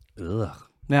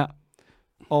 Ja.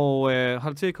 Og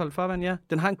hold til i koldt farvand, ja.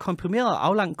 Den har en komprimeret og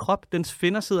aflang krop. Dens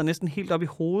finner sidder næsten helt op i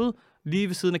hovedet, lige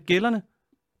ved siden af gællerne.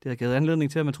 Det har givet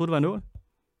anledning til, at man troede, det var en ål.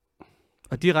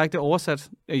 Og direkte oversat,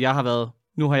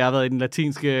 nu har jeg været i den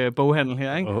latinske boghandel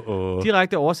her, ikke?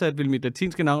 Direkte oversat vil mit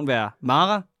latinske navn være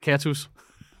Mara Catus.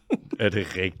 Er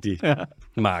det rigtigt? Ja.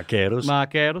 Mara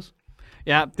Catus.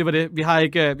 Ja, det var det. Vi har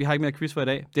ikke mere quiz for i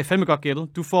dag. Det er fandme godt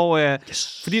gættet. Du får,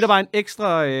 fordi der var en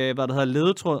ekstra,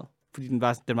 ledetråd, fordi den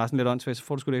var sådan lidt åndssvagt, så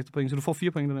får du sgu et ekstra point, så du får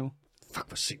 4 point der nu. Fuck,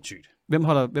 hvor sindssygt. Hvem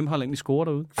holder egentlig score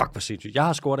derude? Fuck, hvor sindssygt. Jeg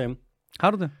har scoret dem.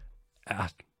 Har du det? Ja.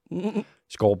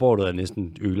 Scoreboardet er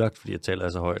næsten ødelagt, fordi jeg taler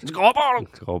så højt.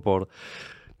 Scoreboardet.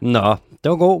 Nå, det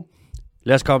var god.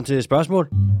 Lad os komme til spørgsmål.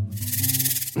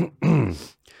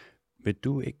 Vil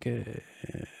du ikke,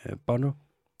 Bono?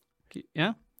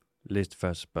 Ja. Læs det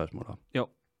første spørgsmål op. Jo.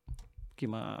 Giv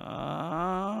mig...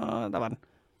 Der var den.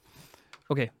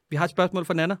 Okay, vi har et spørgsmål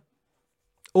fra Nana.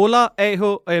 Ola, AH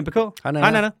og MPK. Hej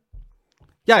Nana.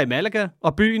 Jeg er i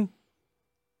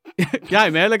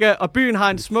Malaga, og byen har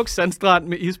en smuk sandstrand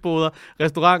med isboder,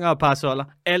 restauranter og parasoller.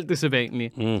 Alt det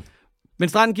sædvanlige. Men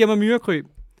stranden giver mig myrekryb.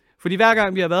 Fordi hver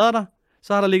gang vi har været der,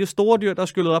 så har der ligget store dyr, der er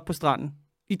skyllet op på stranden.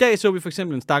 I dag så vi for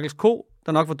eksempel en stakkels ko,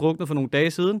 der nok var druknet for nogle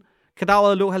dage siden.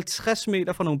 Kadaveret lå 50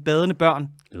 meter fra nogle badende børn.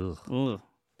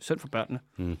 Synd for børnene.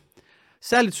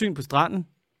 Særligt syn på stranden.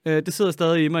 Det sidder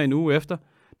stadig i mig en uge efter.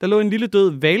 Der lå en lille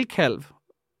død hvalkalv.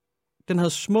 Den havde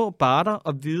små barter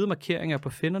og hvide markeringer på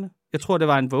finnerne. Jeg tror, det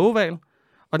var en vågeval,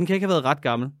 og den kan ikke have været ret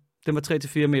gammel. Den var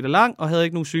 3-4 meter lang og havde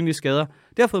ikke nogen synlige skader.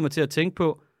 Det har fået mig til at tænke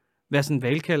på, hvad sådan en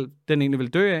hvalkalv den egentlig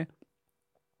vil dø af.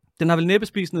 Den har vel næppe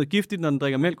spist noget giftigt, når den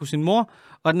drikker mælk hos sin mor,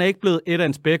 og den er ikke blevet et af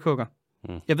en spækhugger.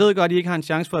 Jeg ved godt, at I ikke har en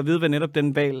chance for at vide, hvad netop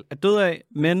den hval er død af,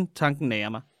 men tanken nærer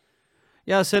mig.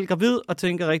 Jeg er selv gravid og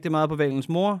tænker rigtig meget på hvalens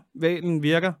mor.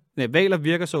 Hvaler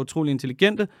virker så utrolig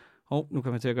intelligente. Nu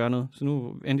kan man til at gøre noget, så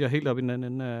nu endte jeg helt op i den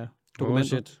anden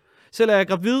dokument. Selv er jeg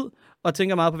gravid og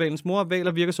tænker meget på hvalens mor.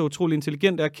 Hvaler virker så utrolig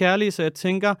intelligente og kærlige, så jeg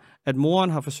tænker, at moren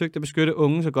har forsøgt at beskytte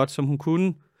ungen så godt, som hun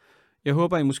kunne. Jeg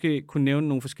håber, I måske kunne nævne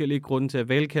nogle forskellige grunde til, at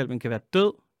hvalkalven kan være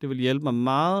død. Det vil hjælpe mig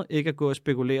meget, ikke at gå og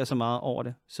spekulere så meget over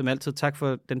det. Som altid, tak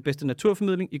for den bedste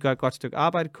naturformidling. I gør et godt stykke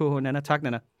arbejde. KH Nana. Tak,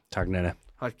 Nana. Tak, Nana.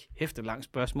 Hold kæft, et langt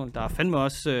spørgsmål. Der er fandme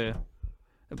også... jeg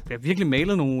har virkelig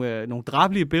malet nogle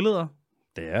drabelige billeder.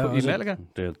 Det er også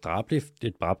det er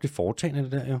et drabeligt foretagende,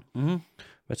 det der, jo.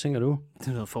 Hvad tænker du? Det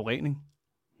er noget forurening.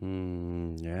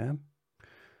 Ja.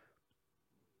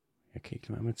 Jeg kan ikke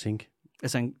lade være med at tænke.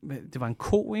 Altså, det var en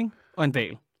ko, ikke? Og en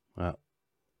hval. Ja.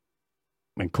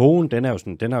 Men koen, den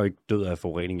er jo ikke død af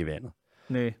forurening i vandet.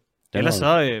 Nej. Ellers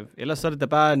så er det da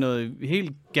bare noget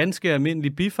helt ganske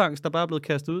almindelig bifangst, der bare er blevet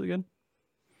kastet ud igen.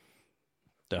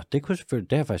 Det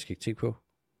har jeg faktisk ikke tænkt på.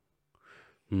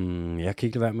 Jeg kan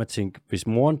ikke lade være med at tænke, hvis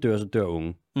moren dør, så dør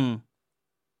ungen.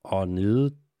 Og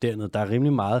dernede, der er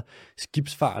rimelig meget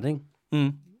skibsfart, ikke?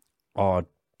 Og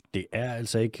det er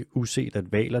altså ikke uset, at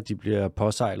hvaler, de bliver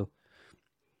påsejlet.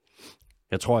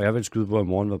 Jeg tror, jeg vil skyde på, at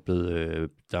moren var blevet...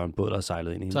 der var en båd, der har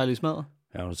sejlet ind i hende. Sejlet i smadret?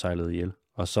 Ja, hun har sejlet ihjel.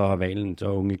 Og så har hvalen, så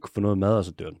ungen ikke få noget mad, og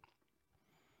så dør den.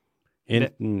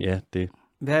 Enten, det.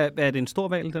 Hvad er det en stor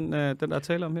hval, den der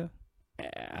taler om her?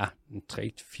 Ja,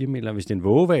 3-4 meter. Hvis det er en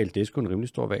vågeval, det er sgu en rimelig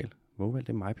stor hval. Vågeval, det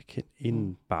er meget bekendt.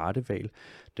 En barteval,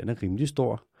 den er rimelig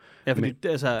stor. Ja, fordi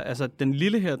altså, den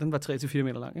lille her, den var 3-4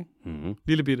 meter lang, ikke?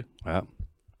 Lille bitte. Ja.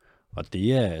 Og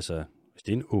det er altså, hvis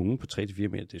det er en unge på 3-4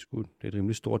 meter, det er et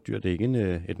rimelig stort dyr. Det er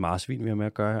ikke et marsvin, vi har med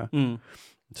at gøre her.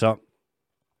 Så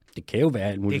det kan jo være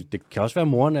alt muligt. Det kan også være, at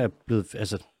moren er blevet,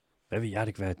 altså, hvad ved jeg,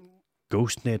 det kan være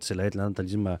ghost nets eller et eller andet, der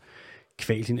ligesom er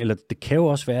kvalt hende. Eller det kan jo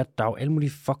også være, at der er jo alle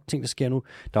mulige ting, der sker nu.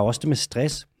 Der er også det med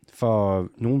stress for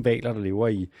nogle hvaler, der lever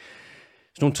i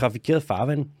sådan nogle trafikerede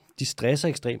farvand. De stresser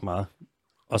ekstremt meget.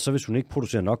 Og så hvis hun ikke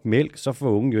producerer nok mælk, så får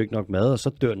ungen jo ikke nok mad, og så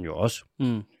dør den jo også.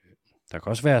 Der kan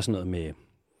også være sådan noget med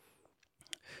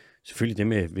Selvfølgelig det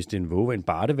med, hvis det er en våge, en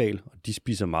barteval, og de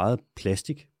spiser meget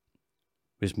plastik.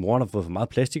 Hvis moren har fået for meget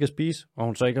plastik at spise, og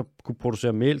hun så ikke har kunne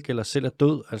producere mælk, eller selv er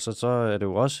død, altså så er det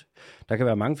jo også, der kan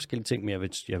være mange forskellige ting, men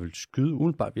jeg vil skyde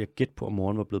udenbart ved at gætte på, at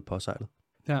moren var blevet påsejlet.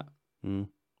 Ja. Mm.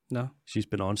 Nå. She's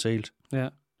been on sale. Ja.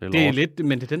 Det er lidt,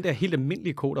 men det er den der helt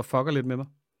almindelige ko, der fucker lidt med mig.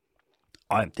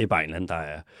 Nej, det er bare en eller anden, der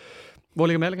er... Hvor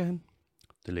ligger Malaga hen?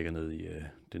 Det ligger nede i,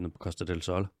 det er nede på Costa del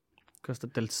Sol. Costa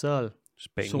del Sol.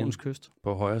 Spanien. Solens kyst.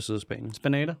 På højre side af Spanien.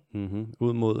 Spanater? Mm-hmm.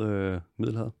 Ud mod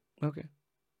Middelhavet. Okay.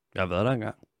 Jeg har været der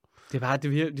engang. Det er bare,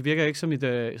 det virker ikke som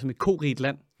et korigt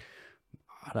land.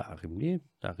 Der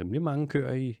er rimelig mange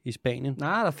køer i Spanien.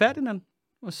 Nej, der er Ferdinand.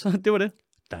 Og så, det var det.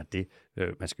 Der er det.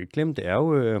 Man skal ikke glemme, det er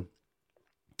jo...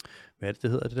 hvad er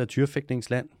det hedder? Det der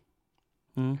tyrefægtningsland.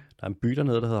 Mm. Der er en by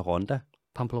dernede, der hedder Ronda.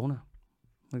 Pamplona. Er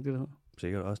det det hedder?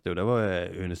 Sikkert også. Det var der, hvor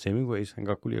Ernest Hemingway, han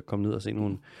godt kunne lide at komme ned og se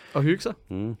nogle... Og hygge sig.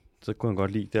 Så kunne han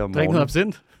godt lide det om Drik noget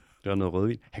absint. Det var noget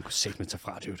rødvin. Han kunne sætte mig tage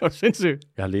fra, det. Det var sindssygt.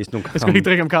 Jeg har læst nogle gange... Jeg skulle ikke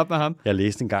drikke om kap med ham. Jeg har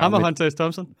læst en gang... Ham og Hunter S.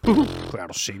 Thompson. Er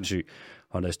du sindssyg.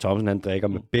 Hunter S. Thompson, han drikker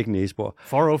med begge næsebor.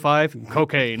 405,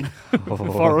 cocaine.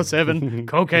 407,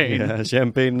 cocaine. Ja,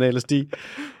 champagne og LSD.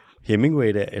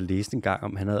 Hemingway, der jeg læste en gang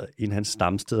om, han havde en af hans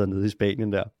stamsteder nede i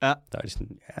Spanien der. Ja. Der er de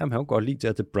sådan, ja, men han kunne godt lide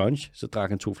det til brunch, så drak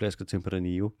han 2 flasker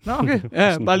Tempranillo. Nå, okay.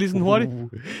 Ja, bare lige sådan hurtigt.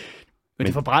 Men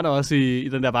det forbrænder også i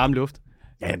den der varme luft.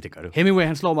 Ja, jamen, det gør det. Hemingway,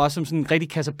 han slår mig også som sådan en rigtig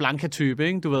Casablanca-type,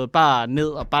 ikke? Du ved, bare ned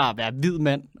og bare være hvid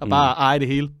mand, og bare eje det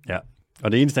hele. Ja,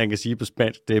 og det eneste, han kan sige på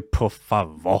spansk, det er på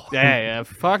favor. Ja,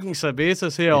 fucking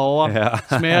cervezas herovre.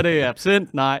 Ja. Smager det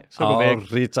absint? Nej, så gå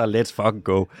væk. Rita, let's fucking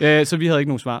go. Ja, så vi havde ikke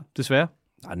nogen svar, desværre.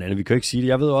 Nej, vi kan jo ikke sige det.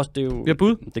 Jeg ved også, det er jo... Vi har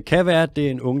bud. Det kan være, at det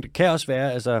er en unge. Det kan også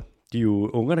være, altså...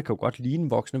 Ungerne kan jo godt ligne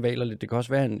voksne valer lidt. Det kan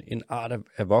også være en art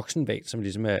af voksenval, som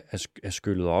ligesom er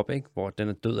skyllet op, ikke? Hvor den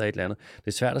er død af et eller andet. Det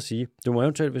er svært at sige. Du må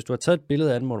eventuelt, hvis du har taget et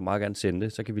billede af den, må du meget gerne sende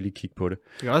det, så kan vi lige kigge på det.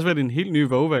 Det kan også være, det er en helt ny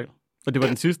vågeval, og det var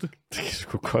den sidste. Det kan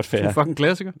sgu godt være. Det er fucking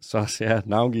klassiker. Så ja,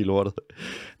 navngiv lortet.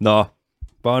 Nå,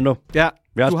 Bono. Ja.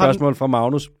 Vi har et spørgsmål fra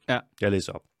Magnus. Ja. Jeg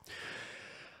læser op.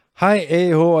 Hej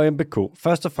AH og MBK.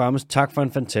 Først og fremmest tak for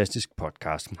en fantastisk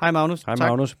podcast. Hej Magnus. Hej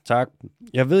Magnus, tak.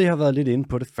 Jeg ved, jeg har været lidt inde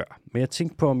på det før, men jeg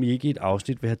tænkte på, om I ikke i et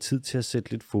afsnit vil have tid til at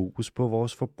sætte lidt fokus på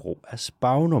vores forbrug af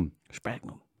spagnum.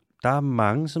 Spagnum. Der er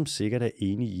mange, som sikkert er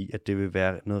enige i, at det vil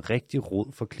være noget rigtig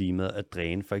rod for klimaet at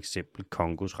dræne for eksempel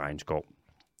Kongos regnskov.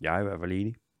 Jeg er i hvert fald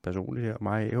enig personligt her,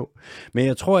 mig AH. Men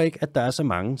jeg tror ikke, at der er så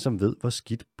mange, som ved, hvor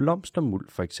skidt blomstermuld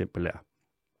for eksempel er.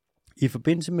 I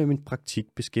forbindelse med min praktik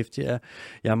beskæftiger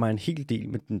jeg mig en hel del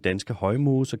med den danske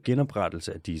højmose og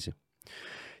genoprettelse af disse.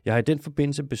 Jeg har i den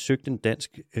forbindelse besøgt en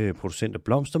dansk producent af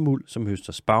blomstermuld, som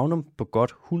høster spagnum på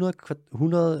godt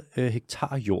 100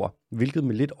 hektar jord, hvilket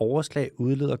med lidt overslag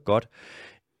udleder godt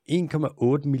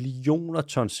 1,8 millioner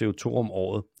ton CO2 om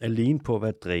året, alene på at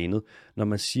være drænet, når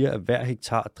man siger, at hver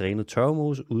hektar drænet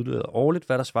tørvemose udleder årligt,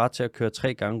 hvad der svarer til at køre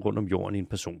 3 gange rundt om jorden i en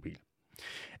personbil.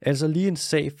 Altså lige en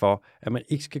sag for, at man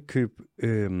ikke skal købe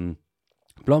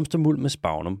blomstermuld med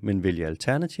spagnum, men vælge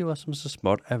alternativer, som så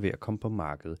småt er ved at komme på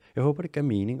markedet. Jeg håber, det gør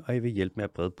mening, og I vil hjælpe med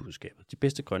at brede budskabet. De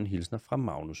bedste grønne hilsner fra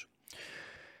Magnus.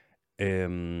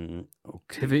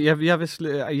 Okay.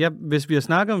 Hvis vi har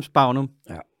snakket om spagnum,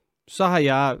 så har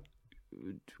jeg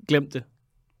glemt det.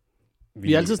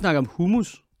 Vi har altid snakket om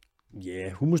humus.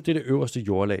 Ja, humus det er det øverste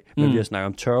jordlag, men vi har snakket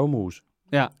om tørvemose.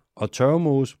 Ja. Og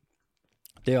tørvemose,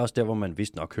 det er også der, hvor man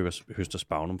vist nok høster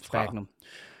spagnum fra. Spagnum.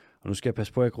 Og nu skal jeg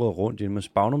passe på, at jeg ikke råder rundt i det, men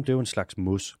spagnum, det er jo en slags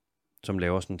mos, som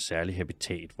laver sådan en særlig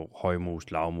habitat, hvor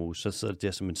højmos, lavmos, så sidder det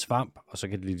der som en svamp, og så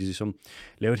kan det ligesom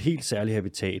lave et helt særligt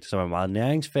habitat, som er meget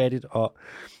næringsfattigt, og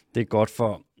det er godt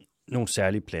for nogle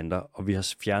særlige planter, og vi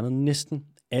har fjernet næsten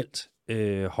alt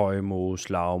højmos,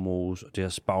 lavmos og det her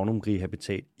spagnumrige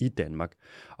habitat i Danmark.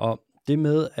 Og det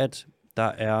med, at der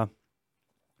er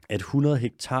 100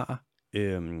 hektar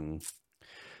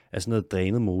af sådan noget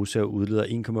drænet mose og udleder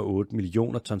 1,8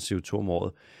 millioner ton CO2 om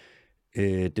året,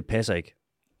 det passer ikke.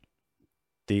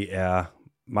 Det er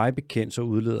mig bekendt, så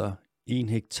udleder 1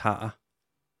 hektar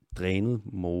drænet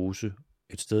mose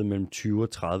et sted mellem 20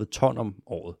 og 30 ton om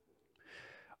året.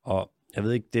 Og jeg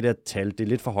ved ikke, det der tal, det er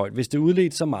lidt for højt. Hvis det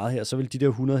udledt så meget her, så vil de der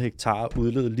 100 hektar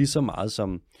udlede lige så meget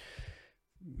som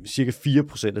cirka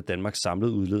 4% af Danmarks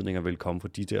samlede udledninger vil komme fra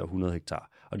de der 100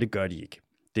 hektar. Og det gør de ikke.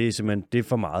 Det er simpelthen det er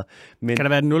for meget. Men kan der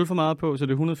være et 0 for meget på, så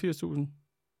det er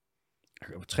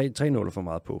 180.000? 3 nuller for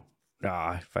meget på.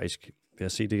 Nej, faktisk.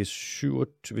 Jeg ser, det er 27.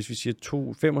 Hvis vi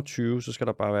siger 25, så skal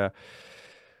der bare være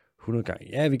 100 gange.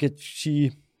 Ja, vi kan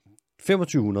sige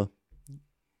 2500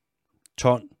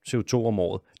 ton CO2 om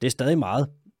året. Det er stadig meget.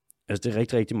 Altså, det er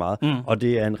rigtig, rigtig meget. Og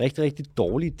det er en rigtig, rigtig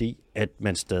dårlig idé, at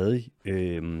man stadig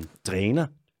dræner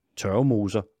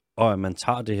tørvemoser og at man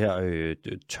tager det her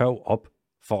tørv op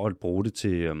for at bruge det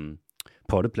til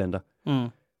potteplanter.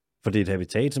 For det er et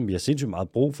habitat, som vi har sindssygt meget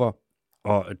brug for,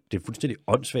 og det er fuldstændig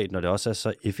åndssvagt, når det også er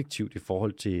så effektivt i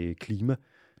forhold til klima.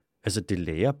 Altså, det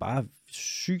lærer bare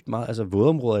sygt meget. Altså,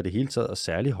 vådområder i det hele taget, og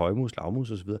særligt højmus,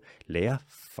 lavmus osv., lærer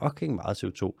fucking meget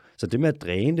CO2. Så det med at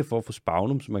dræne det for at få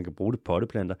spagnum, så man kan bruge det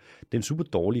potteplanter, det er en super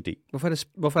dårlig idé.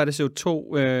 Hvorfor er det CO2,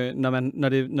 når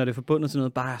det er forbundet til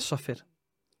noget, bare er så fedt?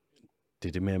 Det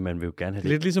er det med, at man vil jo gerne have det.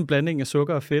 Lidt ligesom blandingen af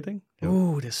sukker og fedt, ikke?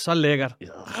 Det er så lækkert.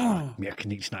 Mere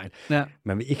kanelsnegl. Ja.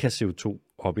 Man vil ikke have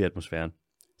CO2 op i atmosfæren.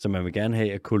 Så man vil gerne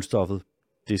have, at kulstoffet,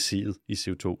 det er siget i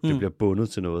CO2. Det bliver bundet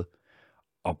til noget,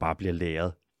 og bare bliver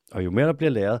lagret. Og jo mere der bliver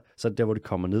lagret, så er det der, hvor det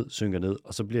kommer ned, synker ned,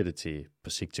 og så bliver det på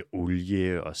sigt til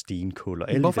olie og stenkul og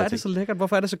alle Hvorfor er det så lækkert?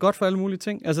 Hvorfor er det så godt for alle mulige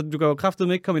ting? Altså, du kan jo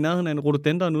kraftedeme ikke komme i nærheden af en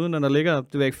rhododendron, uden at der ligger,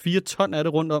 det vil ikke 4 ton af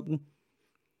det rundt om den.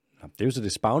 Ja, det er jo så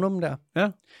det spagnum der. Ja.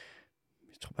 Jeg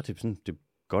tror bare, det er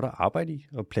godt at arbejde i,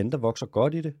 og planter vokser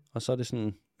godt i det, og så er det sådan...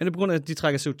 Men det er på grund af, at de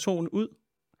trækker CO2'en ud?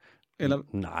 Eller?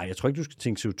 Nej, jeg tror ikke, du skal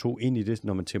tænke CO2 ind i det,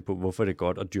 når man tænker på, hvorfor det er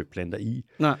godt at dyrke planter i.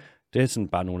 Nej. Det er sådan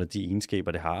bare nogle af de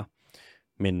egenskaber, det har.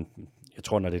 Men jeg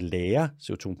tror, når det lærer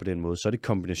CO2 på den måde, så er det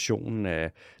kombinationen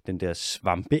af den der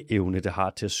svampeevne, det har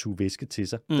til at suge væske til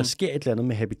sig. Der sker et eller andet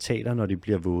med habitater, når de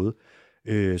bliver våde,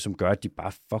 som gør, at de bare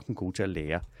er fucking gode til at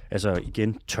lære. Altså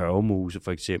igen, tørvemose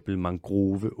for eksempel,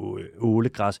 mangrove,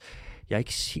 ålegræs. Jeg er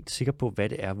ikke helt sikker på, hvad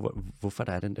det er, hvorfor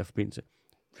der er den der forbindelse.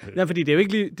 Ja, fordi det er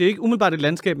ikke umiddelbart et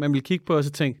landskab, man vil kigge på og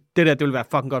så tænke, det vil være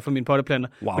fucking godt for mine potteplanter.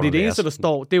 Wow, fordi det eneste, der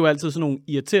står, det er jo altid sådan nogle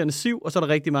irriterende siv, og så er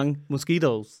der rigtig mange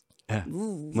mosquitoes. Ja,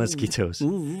 mosquitoes.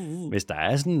 Hvis der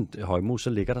er sådan en højmos, så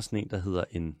ligger der sådan en, der hedder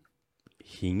en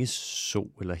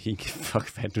hængeso, eller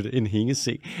en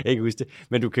hængese. Jeg kan ikke huske det.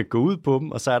 Men du kan gå ud på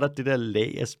dem, og så er der det der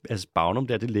lag af spagnum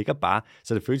der, det ligger bare,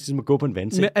 så det føles som at gå på en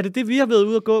vandseng. Men er det, vi har været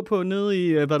ude at gå på nede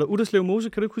i, Utterslev Mose?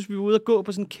 Kan du ikke huske, vi var ude at gå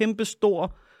på sådan en kæmpe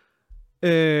stor,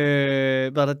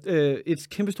 et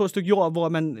kæmpe stort stykke jord, hvor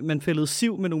man fældede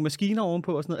siv med nogle maskiner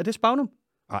ovenpå og sådan noget. Er det spagnum?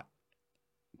 Nej.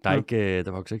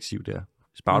 Der vokser ikke siv der.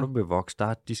 Spagnum vil vokse,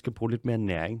 de skal bruge lidt mere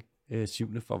næring,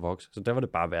 sivene for at vokse. Så der var det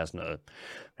bare være sådan noget,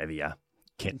 hvad ved jeg,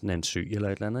 kanten af en sø eller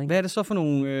et eller andet, ikke? Hvad er det så for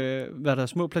nogle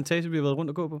små plantager, vi har været rundt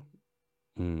og gå på?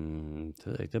 Det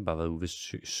ved jeg ikke, det har bare været ude ved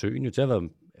søen. Det har været,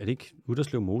 er det ikke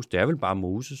Utterslev Mose? Det er vel bare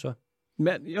mose, så?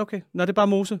 Men, okay, det er bare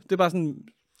mose. Det er bare sådan...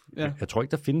 Ja. Jeg tror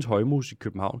ikke, der findes højmose i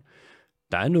København.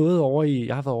 Der er noget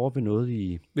jeg har været over ved noget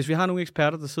i... Hvis vi har nogle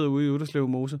eksperter, der sidder ude i Utterslev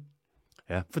Mose,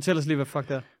 fortæl os lige, hvad fuck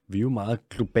det er. Vi er jo meget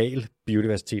global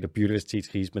biodiversitet og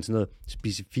biodiversitetskrise, men sådan noget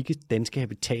specifikke danske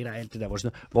habitater og alt det der,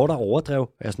 hvor der er overdrev.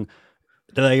 Jeg er sådan,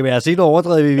 det ved jeg ikke, men jeg har set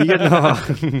overdrevet i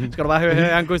weekenden. Skal du bare høre her,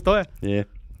 jeg har en god historie. Ja,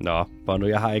 nå, bare nu,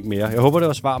 jeg har ikke mere. Jeg håber, det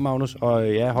var svar, Magnus,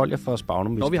 og ja, hold jer for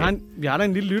spagnum. Nå, vi har da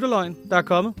en lille lytterløgn, der er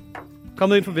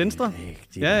kommet ind fra venstre.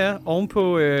 Ja, ovenpå,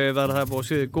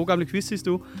 vores gode gamle quiz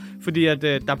sidste uge. Fordi at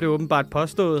der blev åbenbart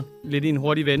påstået, lidt i en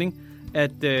hurtig vending,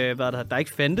 at der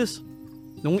ikke fandtes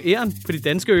nogen æren på de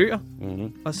danske øer.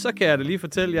 Mm-hmm. Og så kan jeg da lige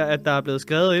fortælle jer, at der er blevet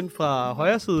skrevet ind fra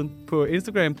højre siden på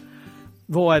Instagram,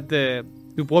 hvor at,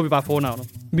 nu bruger vi bare fornavnet.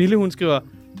 Mille, hun skriver,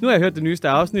 nu har jeg hørt det nyeste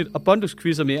afsnit, og Bondux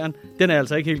quiz om æren, den er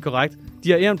altså ikke helt korrekt.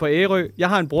 De har æren på Ærø, jeg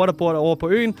har en bror, der bor derovre på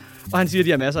øen, og han siger, at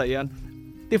de har masser af æren.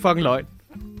 Det er fucking løgn.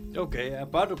 Okay, ja,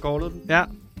 bare du callede den. Ja,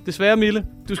 desværre Mille,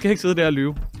 du skal ikke sidde der og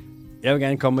lyve. Jeg vil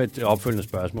gerne komme med et opfølgende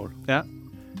spørgsmål. Ja.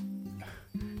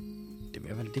 Det vil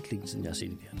være lidt længe siden, jeg har set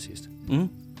det her sidste.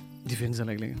 De findes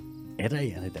heller ikke længere. Er der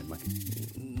æren i Danmark?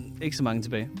 Ikke så mange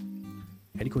tilbage.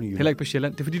 Er de kun i Jylland? Heller ikke på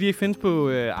Sjælland. Det er fordi, de ikke findes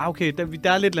på... okay,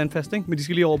 der er lidt landfast, ikke? Men de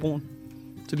skal lige over broen.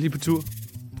 Så er de lige på tur.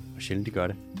 Og sjældent de gør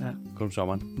det. Ja. Kun om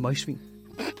sommeren. Møgsvin.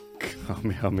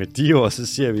 Og med de ord, så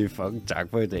siger vi fucking tak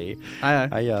for i dag. Hej.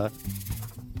 Hej, ja.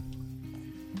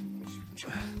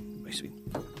 Møgsvin.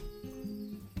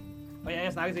 Og ja,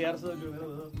 jeg snakker til jer, der sidder og lytter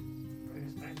med.